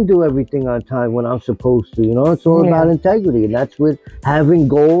I can do everything on time when I'm supposed to. You know, it's all about integrity, and that's with having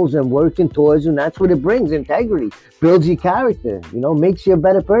goals and working towards them. That's what it brings. Integrity builds your character. You know, makes you a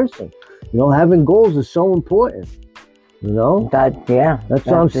better person. You know, having goals is so important. You know, that's what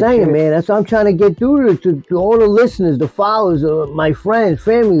I'm saying, truth. Man. That's what I'm trying to get through to all the listeners, the followers, my friends,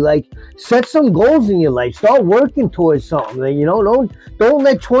 family. Like, set some goals in your life. Start working towards something. You know, don't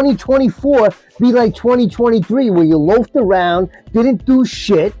let 2024 be like 2023, where you loafed around, didn't do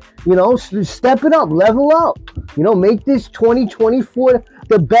shit. You know, step it up, level up. You know, make this 2024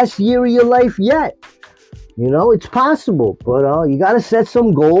 the best year of your life yet. You know, it's possible, but you got to set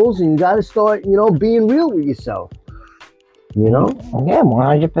some goals, and you got to start, being real with yourself. You know? Yeah,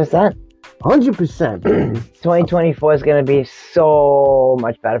 100%. 100%. 2024 is going to be so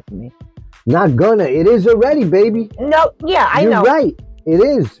much better for me. Not gonna. It is already, baby. No, yeah, I know. You're right. It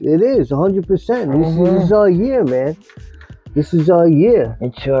is. 100%. This is our year, man. This is our year.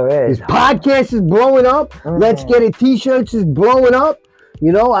 It sure is. This podcast is blowing up. Let's Get It t-shirts is blowing up.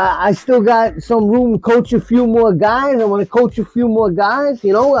 You know, I still got some room to coach a few more guys. I want to coach a few more guys.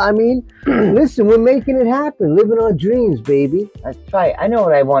 You know, I mean, listen, we're making it happen. Living our dreams, baby. That's right. I know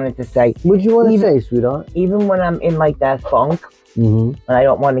what I wanted to say. What'd you want to say, sweetheart? Even when I'm in like that funk, and I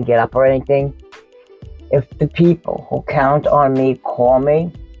don't want to get up or anything, if the people who count on me call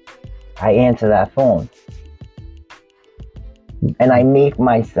me, I answer that phone. And I make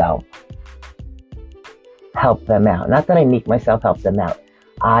myself help them out. Not that I make myself help them out.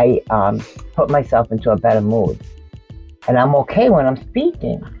 I put myself into a better mood. And I'm okay when I'm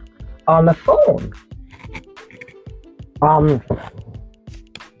speaking on the phone. I'm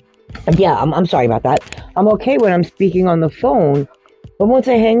sorry about that. I'm okay when I'm speaking on the phone. But once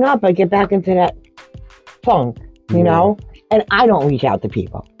I hang up, I get back into that funk, you know? And I don't reach out to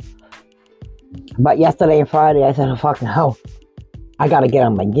people. But yesterday and Friday, I said, oh, fuck no. I got to get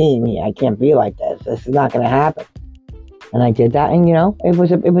on my game here. I can't be like this. This is not going to happen. And I did that, and it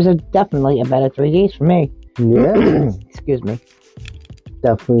was definitely a better 3 days for me. Yeah. Excuse me.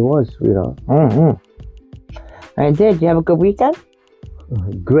 Definitely was, sweetheart. I did. You have a good weekend?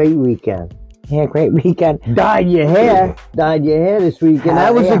 Great weekend. Yeah, great weekend. Dyed your hair this weekend.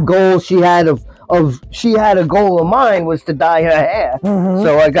 That was a goal she had she had a goal of mine was to dye her hair.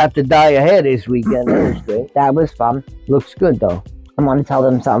 So I got to dye her hair this weekend. That was great. That was fun. Looks good though. I want to tell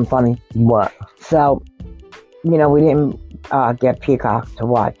them something funny. What? So, we didn't get Peacock to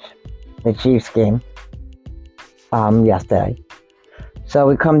watch the Chiefs game yesterday. So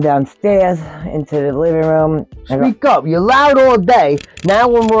we come downstairs into the living room. Speak up. You're loud all day. Now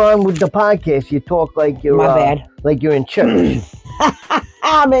when we're on with the podcast, you talk like you're... My bad. Like you're in church.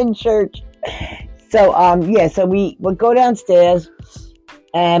 I'm in church. So, so we would go downstairs,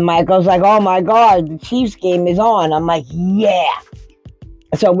 and Michael's like, oh my God, the Chiefs game is on. I'm like, yeah.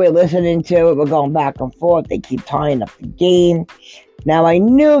 So we're listening to it. We're going back and forth. They keep tying up the game. Now, I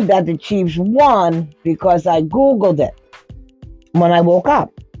knew that the Chiefs won because I Googled it when I woke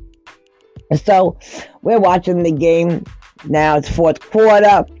up. So we're watching the game. Now it's fourth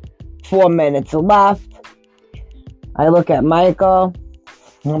quarter, 4 minutes left. I look at Michael.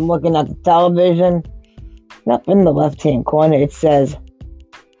 I'm looking at the television. Up in the left-hand corner, it says,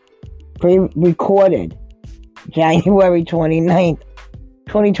 pre-recorded, January 29th,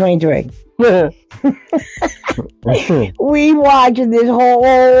 2023. We watched this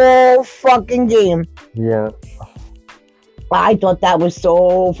whole fucking game. Yeah. I thought that was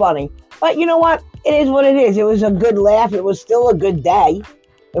so funny. But you know what? It is what it is. It was a good laugh. It was still a good day.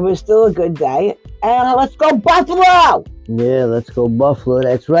 And let's go Buffalo! Yeah, let's go Buffalo.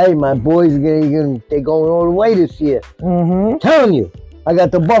 That's right. My boys they're going all the way this year. Telling you. I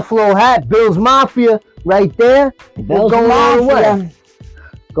got the Buffalo hat, Bills Mafia right there. Bills going Mafia. all the way.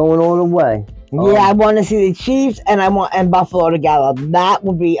 Going all the way. Yeah, I want to see the Chiefs and Buffalo together. That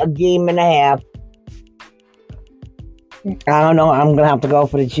would be a game and a half. I don't know. I'm going to have to go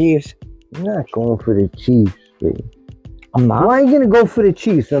for the Chiefs. I'm not going for the Chiefs, baby. I'm not? Why are you going to go for the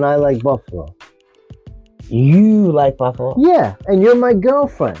Chiefs when I like Buffalo? You like Buffalo? Yeah, and you're my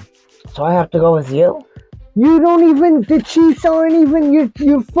girlfriend. So I have to go with you? The Chiefs aren't even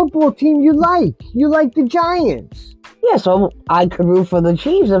your football team you like. You like the Giants. Yeah, so I could root for the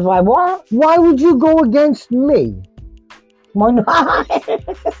Chiefs if I want. Why would you go against me? Why not?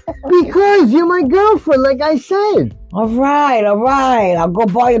 Because you're my girlfriend, like I said. All right. I'll go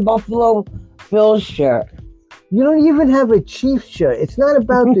buy a Buffalo Bills shirt. You don't even have a Chiefs shirt. It's not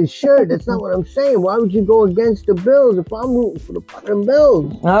about the shirt. That's not what I'm saying. Why would you go against the Bills if I'm rooting for the fucking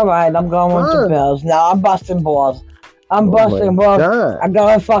Bills? All right, I'm going with the Bills. No, I'm busting balls. I'm busting balls. God. I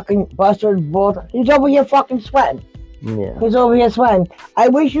got a fucking busted balls. He's over here fucking sweating. Yeah. He's over here sweating. I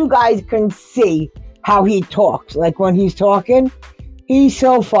wish you guys can see how he talks. Like when he's talking, he's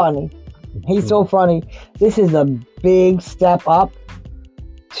so funny. He's so funny. This is a big step up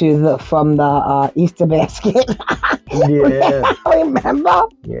from the Easter basket. Yeah. Remember?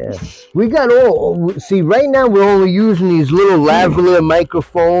 Yeah. We got see, right now we're only using these little lavalier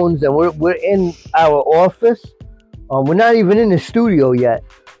microphones, and we're in our office. We're not even in the studio yet.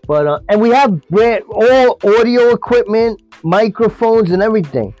 But and we have all audio equipment, microphones, and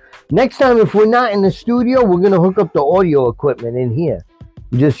everything. Next time, if we're not in the studio, we're going to hook up the audio equipment in here.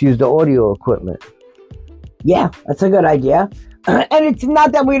 We just use the audio equipment. Yeah, that's a good idea. And it's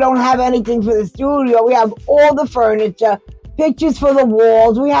not that we don't have anything for the studio. We have all the furniture, pictures for the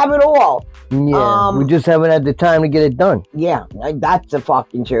walls. We have it all. Yeah, we just haven't had the time to get it done. Yeah, that's the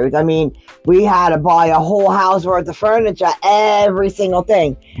fucking truth. I mean, we had to buy a whole house worth of furniture, every single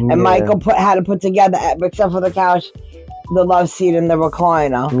thing. And Michael had to put together, except for the couch, the love seat, and the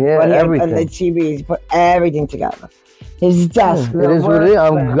recliner. Yeah, everything. And the TV. He put everything together. His desk. It is what it is.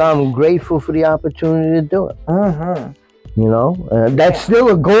 I'm grateful for the opportunity to do it. Mm-hmm. You know, that's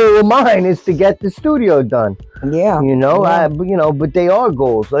still a goal of mine, is to get the studio done. Yeah. You know, but they are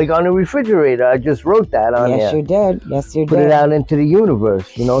goals. Like on the refrigerator, I just wrote that on there. Yes, you did. Yes, you did. Put it out into the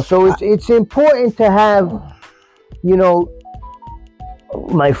universe, you know. So it's important to have, you know,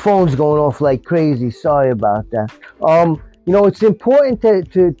 my phone's going off like crazy. Sorry about that. You know, it's important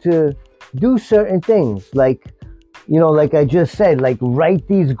to do certain things, like, you know, like I just said, like write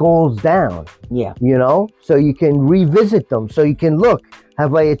these goals down. Yeah. You know, so you can revisit them. So you can look,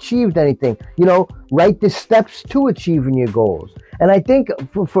 have I achieved anything? You know, write the steps to achieving your goals. And I think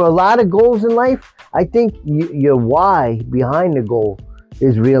for a lot of goals in life, I think your why behind the goal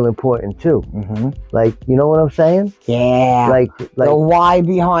is real important too. Mm-hmm. Like, you know what I'm saying? Yeah. Like the why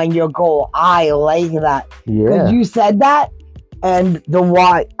behind your goal. I like that. Yeah. Because you said that, and the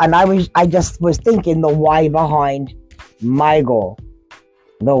why, and I just was thinking the why behind my goal.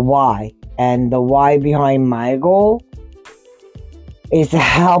 The why. And the why behind my goal is to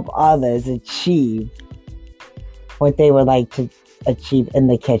help others achieve what they would like to achieve in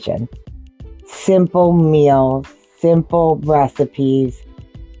the kitchen. Simple meals, simple recipes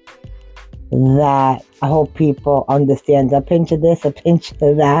that I hope people understand. A pinch of this, a pinch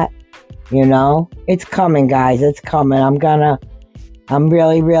of that. You know? It's coming, guys. It's coming. I'm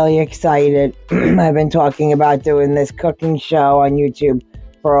really, really excited. I've been talking about doing this cooking show on YouTube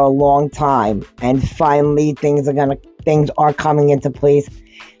for a long time, and finally things are coming into place.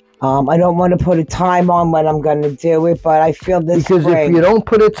 I don't want to put a time on when I'm going to do it, but I feel this because spring, if you don't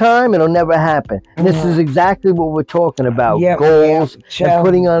put a time, it'll never happen. And this is exactly what we're talking about: goals and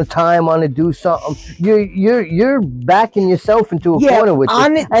putting on time on to do something. You're backing yourself into a corner with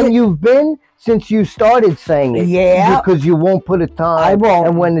it, and you've been since you started saying it. Yeah, because you won't put a time I won't.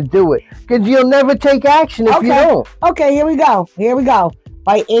 and when to do it, because you'll never take action if you don't. Okay, here we go.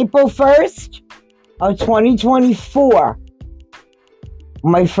 By April 1st of 2024,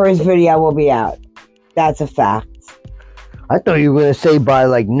 my first video will be out. That's a fact. I thought you were going to say by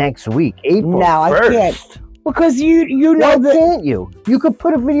like next week, April 1st. I can't. Because you know that. Why can't you? You could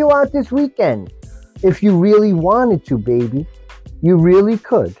put a video out this weekend. If you really wanted to, baby. You really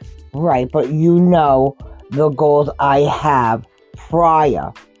could. Right, but you know the goals I have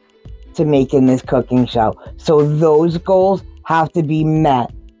prior to making this cooking show. So those goals have to be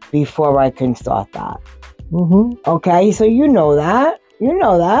met before I can start that. Mm-hmm. Okay, so you know that.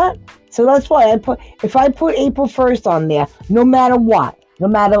 So that's why if I put April 1st on there, no matter what, no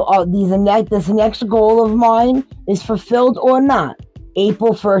matter this next goal of mine is fulfilled or not,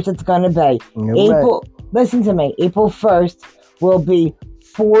 April 1st it's going to be. Listen to me, April 1st will be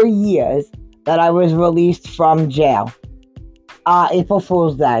 4 years that I was released from jail. April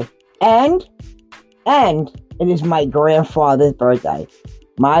Fool's Day. And it is my grandfather's birthday.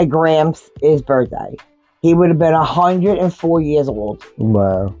 My Gramps' birthday. He would have been 104 years old.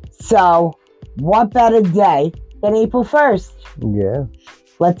 Wow. So, what better day than April 1st? Yeah.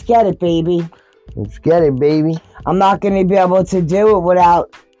 Let's get it, baby. Let's get it, baby. I'm not going to be able to do it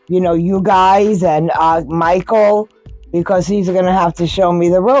without, you guys and Michael, because he's going to have to show me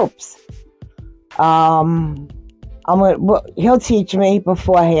the ropes. I'm He'll teach me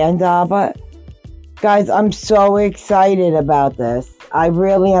beforehand, but guys, I'm so excited about this. I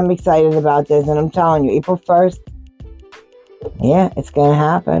really am excited about this, and I'm telling you, April 1st, yeah, it's going to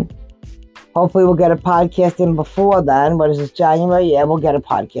happen. Hopefully we'll get a podcast in before then. What is this, January? Yeah, we'll get a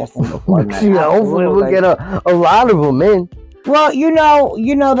podcast in before then. Hopefully we'll get a lot of them in. Well,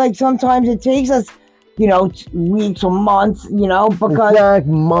 like sometimes it takes us, weeks or months, because... It's not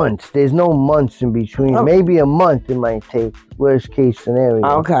months. There's no months in between. Oh. Maybe a month it might take. Worst case scenario.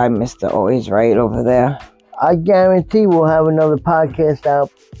 Okay, Mr. Always Right over there. I guarantee we'll have another podcast out,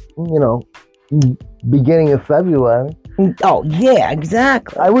 beginning of February. Oh, yeah,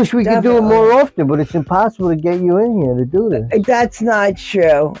 exactly. I wish we could do it more often, but it's impossible to get you in here to do this. That's not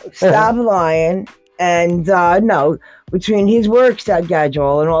true. Stop lying. And, no, between his work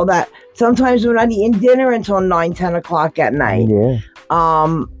schedule and all that, sometimes we're not eating dinner until 9, 10 o'clock at night. Yeah.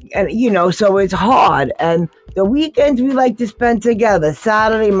 And, so it's hard. And the weekends we like to spend together.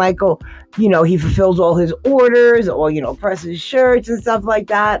 Saturday, Michael, he fulfills all his orders or, presses shirts and stuff like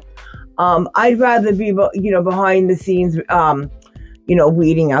that. I'd rather be, behind the scenes,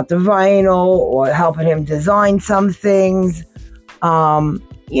 weeding out the vinyl or helping him design some things,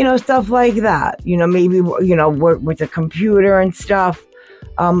 stuff like that. Maybe, work with the computer and stuff.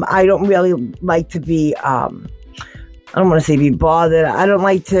 I don't really like to be, I don't want to say be bothered. I don't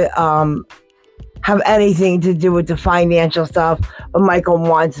like to have anything to do with the financial stuff, but Michael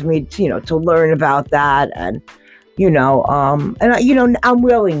wants me to learn about that and, I'm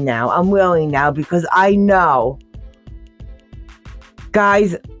willing now because I know,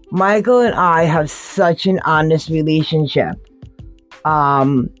 guys, Michael and I have such an honest relationship.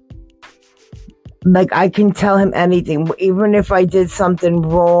 Like I can tell him anything, even if I did something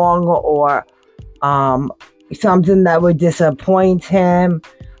wrong or, something that would disappoint him,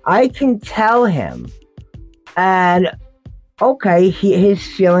 I can tell him. And, okay, his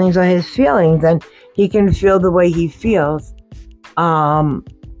feelings are his feelings, and he can feel the way he feels.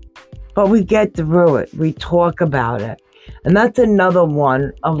 But we get through it. We talk about it. And that's another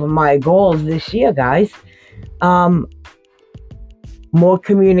one of my goals this year, guys. More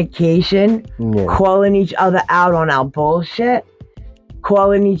communication, calling each other out on our bullshit,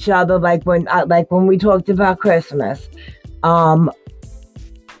 calling each other like when we talked about Christmas. I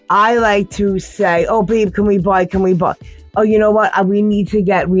like to say, "Oh, babe, can we buy? Oh, you know what? We need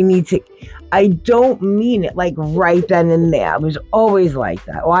to." I don't mean it like right then and there. I was always like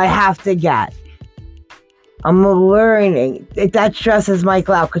that. Well, I have to get. I'm learning. That stresses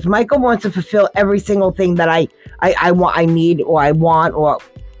Michael out because Michael wants to fulfill every single thing that I want, I need, or I want, or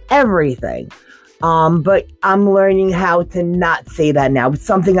everything. But I'm learning how to not say that now. It's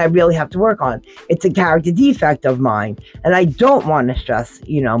something I really have to work on. It's a character defect of mine. And I don't want to stress,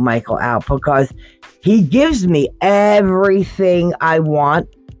 Michael out because he gives me everything I want.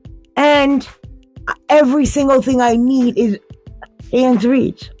 And every single thing I need is hands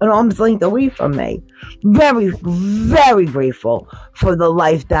reach, an arm's length away from me. Very, very grateful for the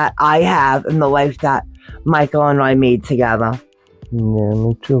life that I have and the life that Michael and I made together. Yeah,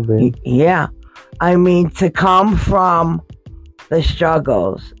 me too, babe. Yeah. I mean, to come from the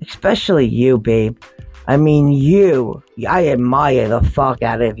struggles, especially you, babe. I mean, I admire the fuck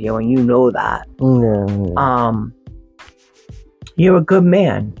out of you, and you know that. Yeah. You're a good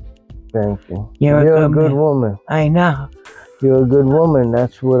man. Thank you. You're a good woman. I know. You're a good woman.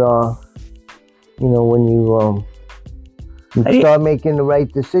 That's what, when you start making the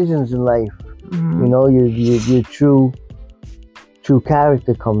right decisions in life, your true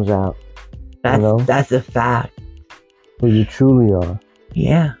character comes out. That's a fact. Who you truly are.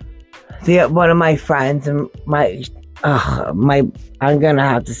 Yeah. See, one of my friends and I'm gonna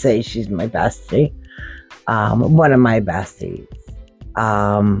have to say she's my bestie. One of my besties.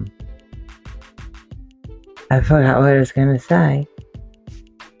 I forgot what I was gonna say.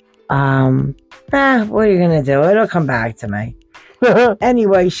 What are you gonna do? It'll come back to me.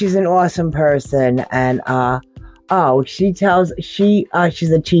 Anyway, she's an awesome person, and she's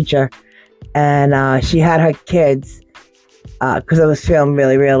a teacher, and she had her kids, because I was feeling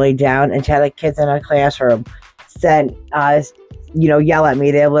really, really down, and she had her kids in her classroom yell at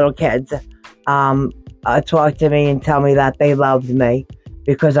me, they're little kids, talk to me and tell me that they loved me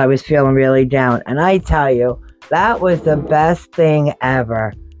because I was feeling really down. And I tell you, that was the best thing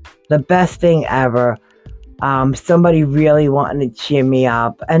ever. The best thing ever. Somebody really wanting to cheer me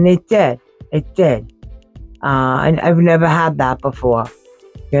up, and it did. It did. And I've never had that before.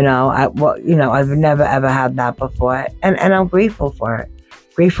 I've never ever had that before, and I'm grateful for it.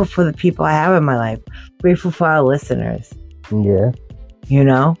 Grateful for the people I have in my life. Grateful for our listeners. Yeah.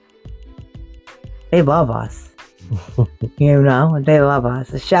 They love us. You know, they love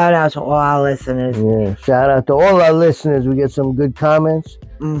us. A shout out to all our listeners. Yeah, shout out to all our listeners. We get some good comments.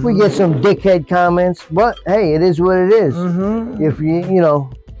 Mm-hmm. We get some dickhead comments, but hey, it is what it is. Mm-hmm. If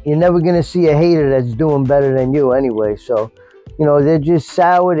you're never gonna see a hater that's doing better than you anyway. So, they're just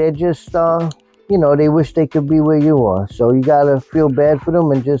sour. They're just, they wish they could be where you are. So you gotta feel bad for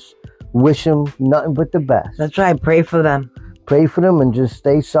them and just wish them nothing but the best. That's right. Pray for them. Pray for them and just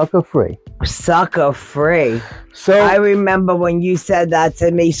stay sucker free. Sucker free. So I remember when you said that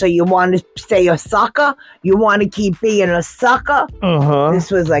to me. So you want to stay a sucker? You want to keep being a sucker?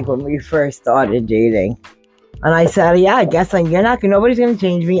 This was like when we first started dating. And I said, yeah, I guess nobody's going to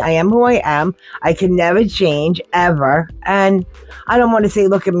change me. I am who I am. I can never change, ever. And I don't want to say,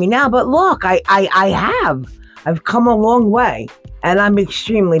 look at me now, but look, I have. I've come a long way. And I'm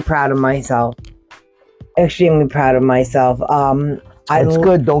extremely proud of myself. Extremely proud of myself. It's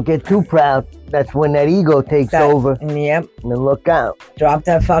good. Don't get too proud. That's when that ego takes over. Yep. And then look out. Drop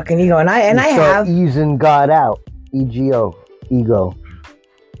that fucking ego. And I have. Easing God out. EGO. Ego.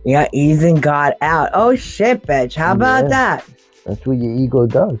 Yeah, easing God out. Oh shit, bitch. How about that? That's what your ego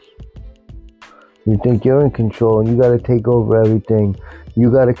does. You think you're in control and you gotta take over everything.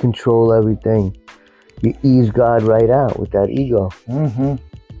 You gotta control everything. You ease God right out with that ego. Mm-hmm.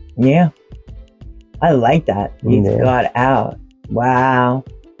 Yeah. I like that. Ease God out. Wow.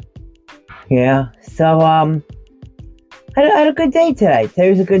 Yeah. So, I had a good day today.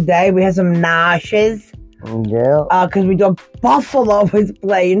 Today was a good day. We had some noshes. Yeah. Because we thought Buffalo was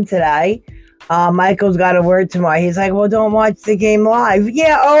playing today. Michael's got a word tomorrow. He's like, well, don't watch the game live.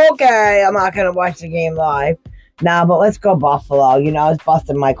 Yeah, okay. I'm not going to watch the game live. Nah, but let's go Buffalo. I was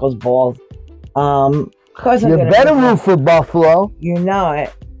busting Michael's balls. Of course you better root for Buffalo. You know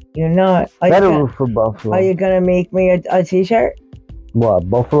it. Better root for Buffalo. Are you going to make me a t-shirt? What,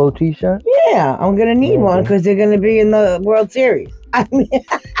 Buffalo t-shirt? Yeah, I'm going to need one because they're going to be in the World Series.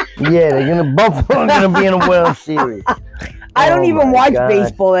 Yeah, Buffalo's going to be in the World Series. I don't even watch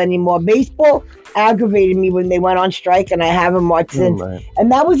baseball anymore. Baseball aggravated me when they went on strike, and I haven't watched since.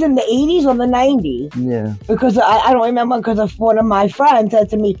 And that was in the 80s or the 90s. Yeah. Because I don't remember, because one of my friends said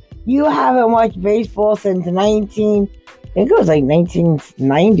to me, you haven't watched baseball since I think it was like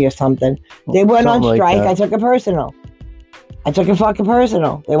 1990 or something. They went on strike. Like I took it personal. I took it fucking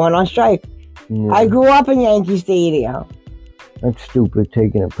personal. They went on strike. Yeah. I grew up in Yankee Stadium. That's stupid,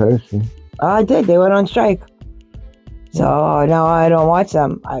 taking it personal. I did. They went on strike. So now I don't watch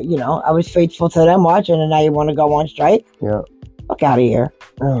them. I was faithful to them watching, and now you want to go on strike? Yeah. Fuck out of here.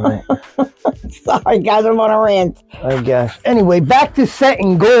 All right. Sorry, guys, I'm on a rant. I guess. Anyway, back to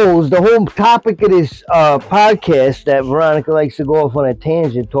setting goals. The whole topic of this podcast that Veronica likes to go off on a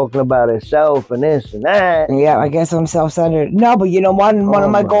tangent talking about herself and this and that. Yeah, I guess I'm self-centered. No, but one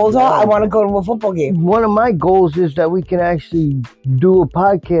of my goals are I want to go to a football game. One of my goals is that we can actually do a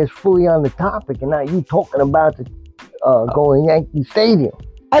podcast fully on the topic and not you talking about the going Yankee Stadium.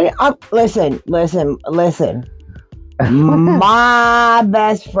 Listen. My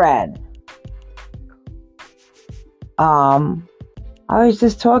best friend. I was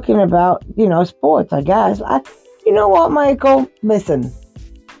just talking about, sports, I guess. You know what, Michael? Listen.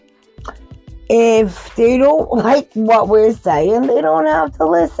 If they don't like what we're saying, they don't have to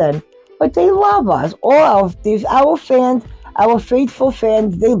listen. But they love us. All our fans, our faithful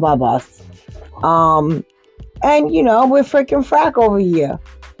fans, they love us. And, we're freaking frack over here.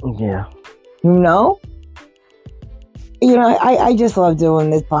 Yeah. I just love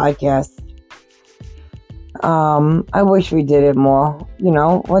doing this podcast. I wish we did it more.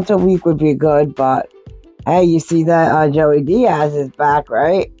 Once a week would be good, but hey, you see that Joey Diaz is back,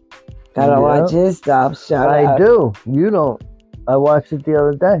 right? Gotta watch his stuff. I do. You don't. I watched it the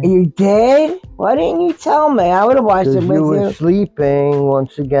other day. You did? Why didn't you tell me? I would have watched it with you. You were sleeping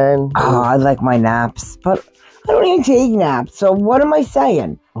once again. Oh, I like my naps, but I don't even take naps. So what am I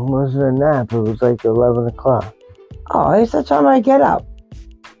saying? It wasn't a nap. It was like 11 o'clock. Oh, it's the time I get up.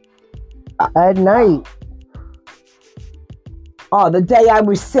 At night. Oh, the day I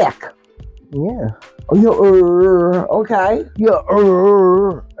was sick. Yeah. Oh, you're okay.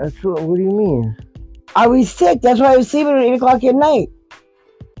 That's what do you mean? I was sick. That's why I was sleeping at 8 o'clock at night.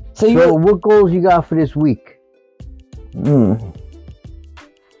 So what goals you got for this week?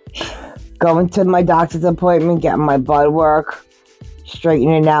 Going to my doctor's appointment, getting my blood work,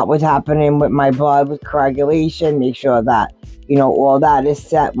 straightening out what's happening with my blood, with coagulation, make sure that, all that is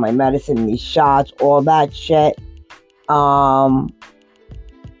set, my medicine, these shots, all that shit.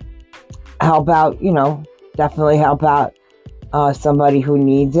 Help out, definitely help out somebody who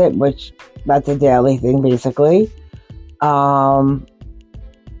needs it, which that's a daily thing, basically. Talk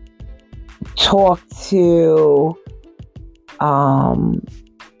to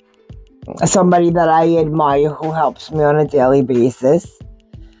somebody that I admire who helps me on a daily basis.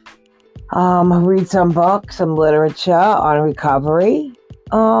 Read some books, some literature on recovery.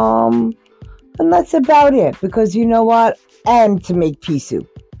 And that's about it. Because you know what? And to make pea soup.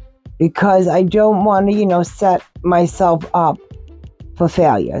 Because I don't want to, set myself up for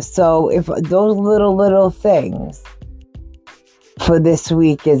failure. So if those little things for this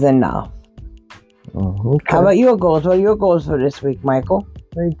week is enough. Okay. How about your goals? What are your goals for this week, Michael?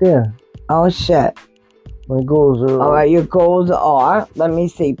 Right there. Oh, shit. My goals are... All right, your goals are, let me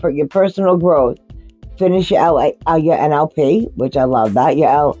see, for your personal growth, finish your NLP, which I love that,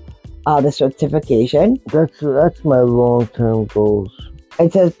 the certification. That's my long-term goals.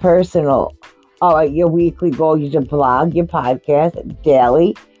 It says personal. All right, your weekly goal, you should blog, your podcast,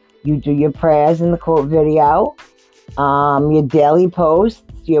 daily. You do your prayers in the quote video. Your daily posts,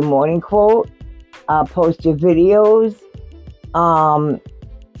 your morning quote. Post your videos.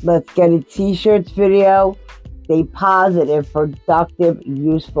 Let's get a t-shirts video. Stay positive, productive,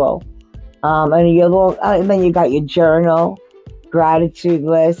 useful. And then you got your journal, gratitude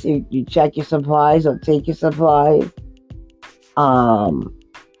list. You check your supplies or take your supplies.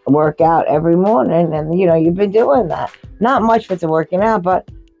 Work out every morning, and you've been doing that. Not much for working out, but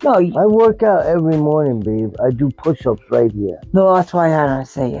no. I work out every morning, babe. I do push-ups right here. No, that's why I don't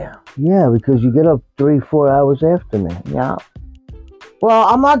see you. Yeah, because you get up 3-4 hours after me. Yeah. Well,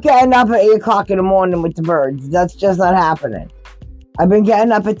 I'm not getting up at 8 o'clock in the morning with the birds. That's just not happening. I've been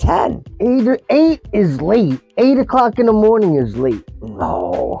getting up at 10. 8 is late. 8 o'clock in the morning is late.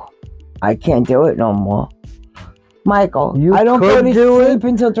 No, I can't do it no more. Michael, You I don't go could to do sleep it.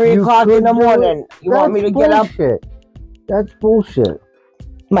 until 3 You o'clock could in the do morning. it. You want me to get up? Bullshit. That's bullshit.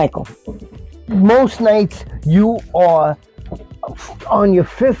 Michael. Most nights you are on your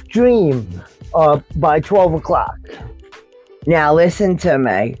 5th dream by 12 o'clock. Now listen to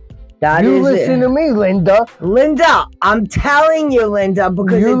me. You listen to me, Linda. Linda, I'm telling you, Linda,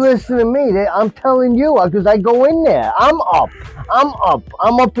 because you listen to me. I'm telling you, because I go in there. I'm up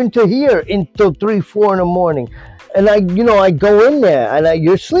until here until 3-4 in the morning, and I go in there, and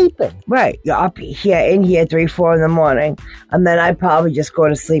you're sleeping. Right, you're up here in here 3-4 in the morning, and then I probably just go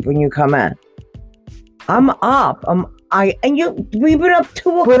to sleep when you come in. I'm up. We've been up 2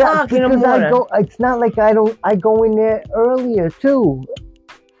 o'clock in the morning. It's not like I go in there earlier too.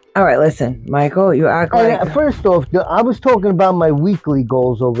 All right, listen, Michael, you act like... First off, I was talking about my weekly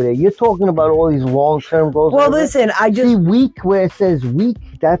goals over there. You're talking about all these long-term goals. Well, listen, I just... See, week, where it says week,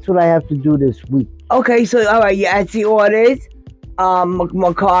 that's what I have to do this week. Okay, so, all right, your Etsy orders,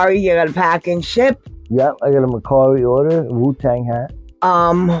 Macari, you got to pack and ship. Yep, I got a Macari order, a Wu-Tang hat.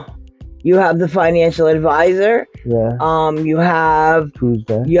 You have the financial advisor. Yeah. You have...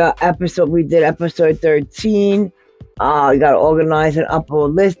 Tuesday. Your episode, we did episode 13. You gotta organize and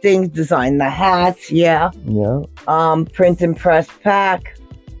upload listings, design the hats, yeah. Print and press pack,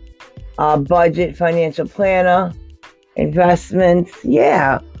 budget, financial planner, investments,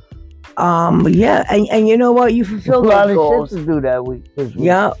 yeah. And you know what? You fulfilled those goals. A lot of shit to do that week. This week.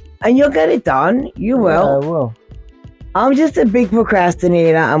 Yeah, and you'll get it done. You will. Yeah, I will. I'm just a big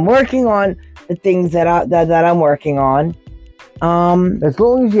procrastinator. I'm working on the things that I'm working on. As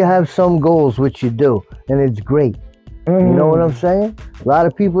long as you have some goals, which you do, and it's great. You know what I'm saying? A lot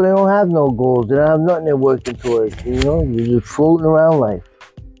of people, they don't have no goals. They don't have nothing they're working towards. You're just floating around life.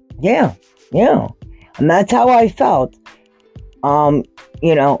 Yeah. And that's how I felt. 3-4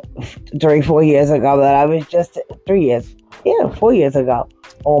 years ago that I was just 3 years. Yeah, 4 years ago,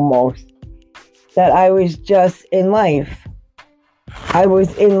 almost. That I was just in life. I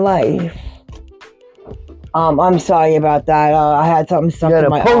was in life. I'm sorry about that. I had something stuck in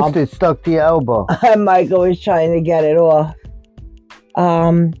my arm. You had a post-it stuck to your elbow. Michael was trying to get it off.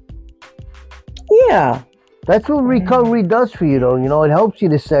 Yeah. That's what recovery does for you, though. It helps you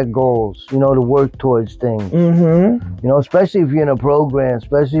to set goals, to work towards things. Especially if you're in a program,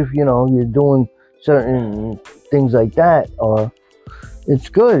 especially if, you're doing certain things like that. It's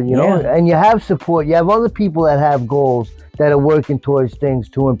good, and you have support. You have other people that have goals that are working towards things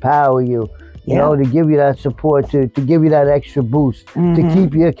to empower you. To give you that support, to give you that extra boost, to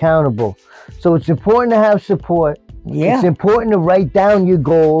keep you accountable. So it's important to have support. Yeah. It's important to write down your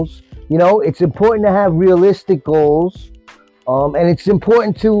goals. It's important to have realistic goals. And it's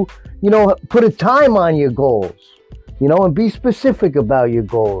important to, put a time on your goals, and be specific about your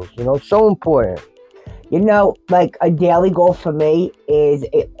goals. So important. Like a daily goal for me is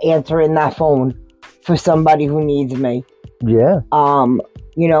answering that phone for somebody who needs me. Yeah.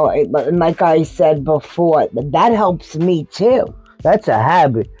 Like I said before, that helps me too. That's a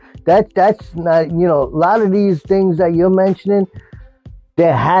habit. that's not, a lot of these things that you're mentioning,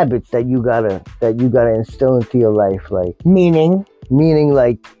 they're habits that you gotta instill into your life, like Meaning,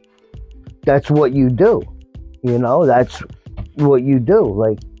 like that's what you do. That's what you do.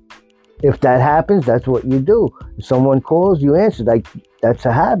 Like, if that happens, that's what you do. If someone calls, you answer. Like, that's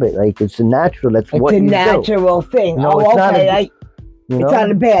a habit. Like, it's a natural. That's what you do. It's a natural thing. No, it's okay. It's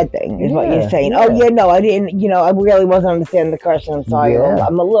not a bad thing, is what you're saying. Yeah. Oh, yeah, no, I didn't, I really wasn't understanding the question. I'm sorry. Yeah.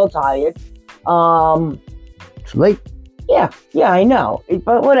 I'm a little tired. It's late. Yeah, I know.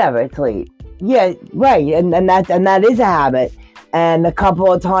 But whatever, it's late. Yeah, right. And that is a habit. And a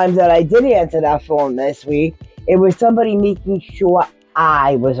couple of times that I did answer that phone this week, it was somebody making sure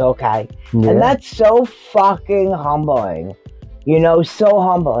I was okay. Yeah. And that's so fucking humbling. So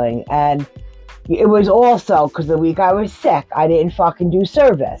humbling. And it was also because the week I was sick, I didn't fucking do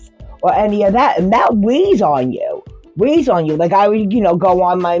service or any of that. And that weighs on you. Like, I would, go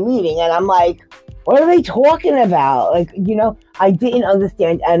on my meeting and I'm like, what are they talking about? Like, I didn't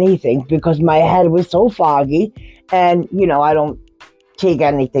understand anything because my head was so foggy. And, I don't take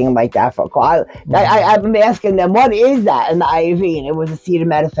anything like that for a call. I'm asking them, what is that in the IV? And it was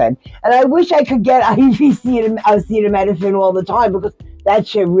acetaminophen. And I wish I could get IV acetaminophen all the time because that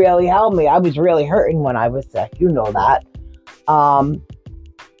shit really helped me. I was really hurting when I was sick. You know that.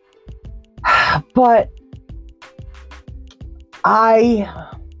 But I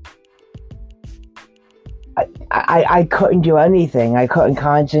couldn't do anything. I couldn't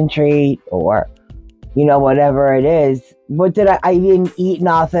concentrate or, whatever it is. What did I didn't eat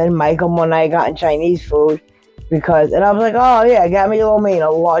nothing. Michael and I got in Chinese food and I was like, oh yeah, got me a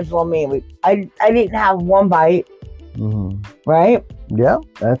large little mean. I didn't have one bite. Mm-hmm. Right? Yeah,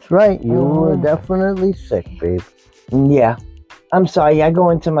 that's right. You were definitely sick, babe. Yeah. I'm sorry. I go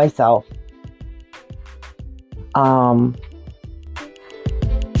into myself.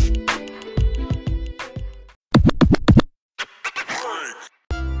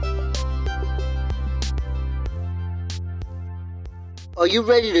 Are you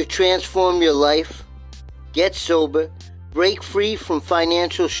ready to transform your life? Get sober, break free from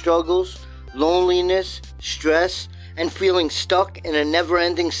financial struggles, loneliness, stress, and feeling stuck in a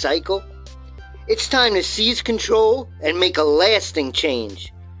never-ending cycle? It's time to seize control and make a lasting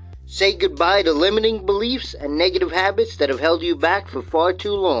change. Say goodbye to limiting beliefs and negative habits that have held you back for far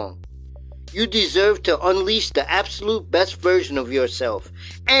too long. You deserve to unleash the absolute best version of yourself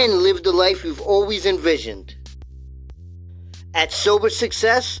and live the life you've always envisioned. At Sober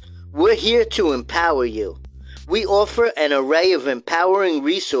Success, we're here to empower you. We offer an array of empowering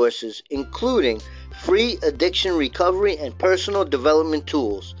resources, including free addiction recovery and personal development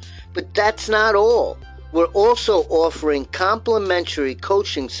tools. But that's not all. We're also offering complimentary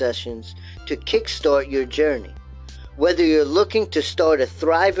coaching sessions to kickstart your journey. Whether you're looking to start a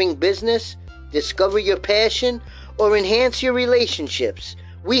thriving business, discover your passion, or enhance your relationships,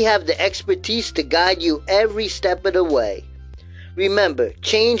 we have the expertise to guide you every step of the way. Remember,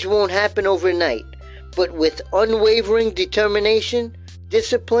 change won't happen overnight, but with unwavering determination,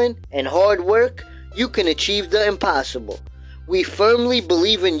 discipline, and hard work, you can achieve the impossible. We firmly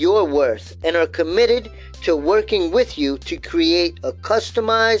believe in your worth and are committed to working with you to create a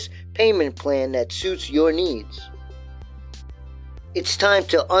customized payment plan that suits your needs. It's time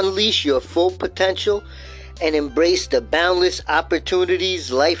to unleash your full potential and embrace the boundless opportunities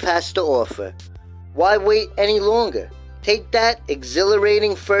life has to offer. Why wait any longer? Take that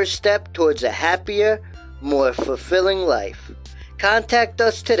exhilarating first step towards a happier, more fulfilling life. Contact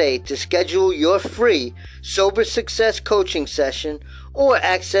us today to schedule your free Sober Success coaching session or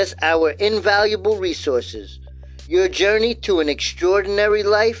access our invaluable resources. Your journey to an extraordinary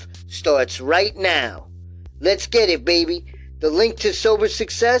life starts right now. Let's get it, baby. The link to Sober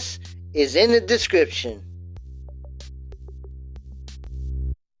Success is in the description.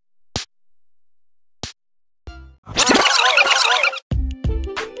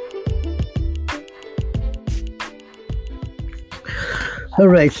 All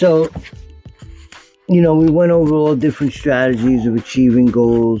right, so, we went over all different strategies of achieving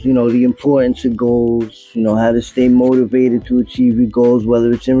goals, the importance of goals, how to stay motivated to achieve your goals,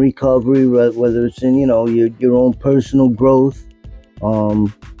 whether it's in recovery, whether it's in, your own personal growth,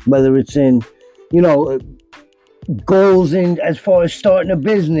 whether it's in, goals in as far as starting a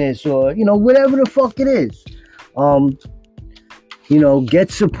business or, whatever the fuck it is.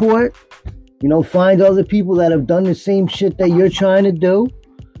 Get support. Find other people that have done the same shit that you're trying to do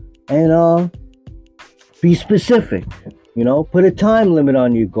and be specific. Put a time limit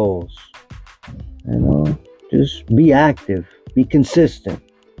on your goals. And just be active. Be consistent.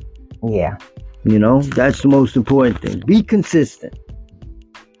 Yeah. That's the most important thing. Be consistent.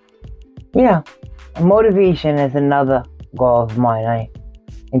 Yeah. Motivation is another goal of mine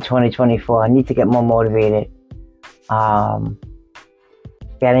in 2024. I need to get more motivated.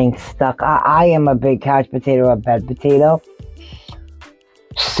 Getting stuck. I am a big couch potato or bed potato.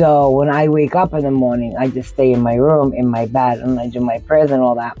 So when I wake up in the morning, I just stay in my room, in my bed, and I do my prayers and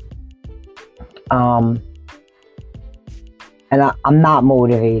all that. And I'm not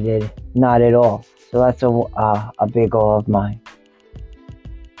motivated, not at all. So that's a big goal of mine.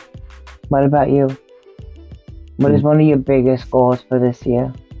 What about you? What is one of your biggest goals for this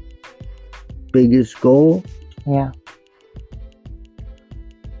year? Biggest goal? Yeah.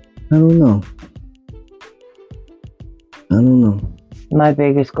 I don't know. My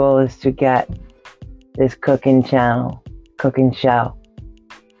biggest goal is to get this cooking show,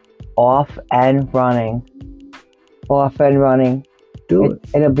 off and running. Do it.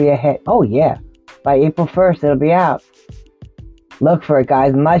 It'll be a hit. Oh, yeah. By April 1st, it'll be out. Look for it,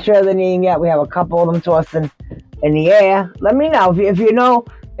 guys. I'm not sure of the name yet. We have a couple of them tossing in the air. Let me know. If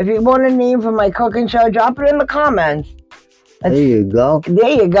you want a name for my cooking show, drop it in the comments. There you go. There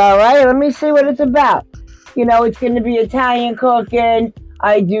you go, right? Let me see what it's about. It's going to be Italian cooking.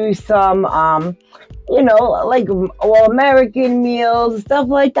 I do some, like all American meals, stuff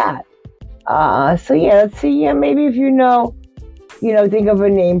like that. So yeah, let's see. Yeah, maybe if think of a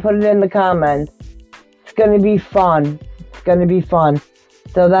name, put it in the comments. It's going to be fun.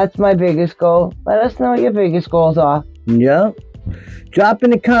 So that's my biggest goal. Let us know what your biggest goals are. Yeah. Drop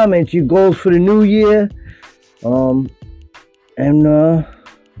in the comments your goals for the new year.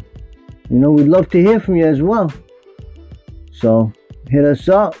 We'd love to hear from you as well. So, hit us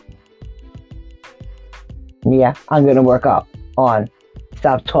up. Yeah, I'm going to work up on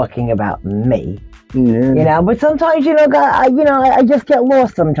stop talking about me. Yeah. But sometimes, I just get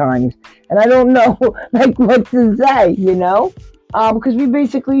lost sometimes. And I don't know, what to say, because we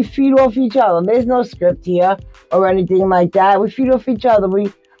basically feed off each other. There's no script here or anything like that. We feed off each other.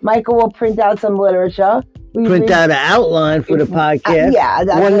 Michael will print out some literature. Print out an outline for the podcast. Yeah.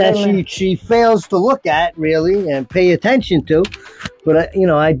 One that she fails to look at, really, and pay attention to. But,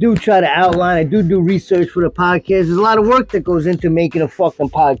 I do try to outline. I do research for the podcast. There's a lot of work that goes into making a fucking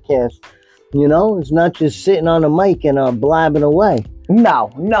podcast. It's not just sitting on a mic and blabbing away. No,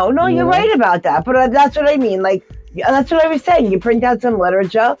 you're right about that. But that's what I mean. That's what I was saying. You print out some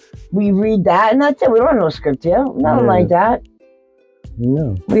literature. We read that, and that's it. We don't have no script here. Nothing like that.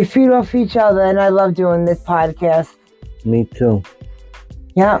 No. We feed off each other, and I love doing this podcast. Me too.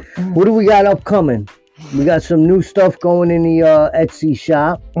 Yeah. What do we got upcoming? We got some new stuff going in the Etsy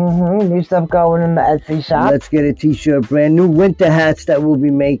shop. New stuff going in the Etsy shop. Let's get a t-shirt, brand new winter hats that we'll be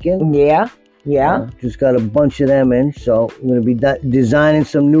making. Yeah. Just got a bunch of them in, so we're going to be designing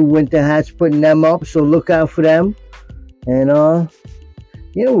some new winter hats, putting them up, so look out for them. And,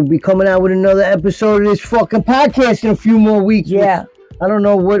 we'll be coming out with another episode of this fucking podcast in a few more weeks. Yeah. I don't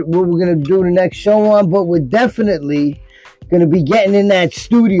know what we're going to do the next show on, but we're definitely going to be getting in that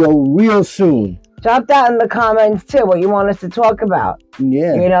studio real soon. Drop that in the comments, too, what you want us to talk about.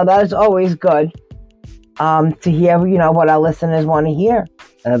 Yeah. That is always good to hear, what our listeners want to hear.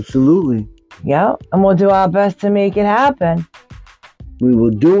 Absolutely. Yeah, and we'll do our best to make it happen. We will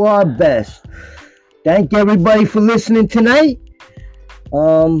do our best. Thank everybody for listening tonight.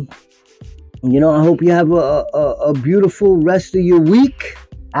 I hope you have a beautiful rest of your week.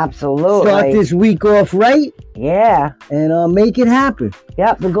 Absolutely. Start this week off right. Yeah. And make it happen.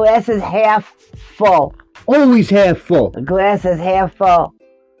 Yep, the glass is half full. Always half full. The glass is half full.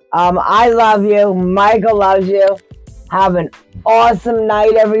 I love you. Michael loves you. Have an awesome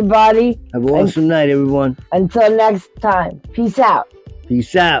night, everybody. Have an awesome night, everyone. Until next time. Peace out.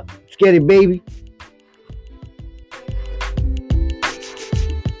 Peace out. Let's get it, baby.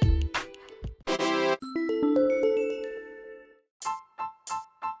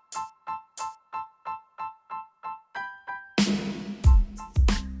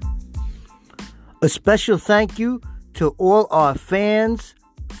 A special thank you to all our fans,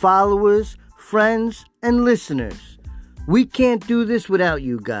 followers, friends, and listeners. We can't do this without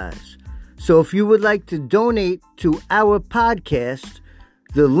you guys. So if you would like to donate to our podcast,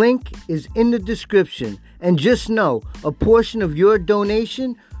 the link is in the description. And just know, a portion of your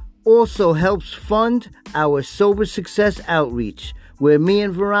donation also helps fund our Sober Success outreach, where me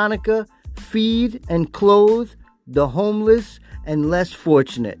and Veronica feed and clothe the homeless and less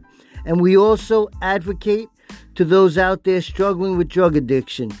fortunate. And we also advocate to those out there struggling with drug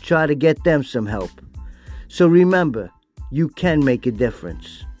addiction, try to get them some help. So remember, you can make a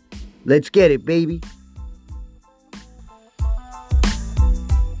difference. Let's get it, baby.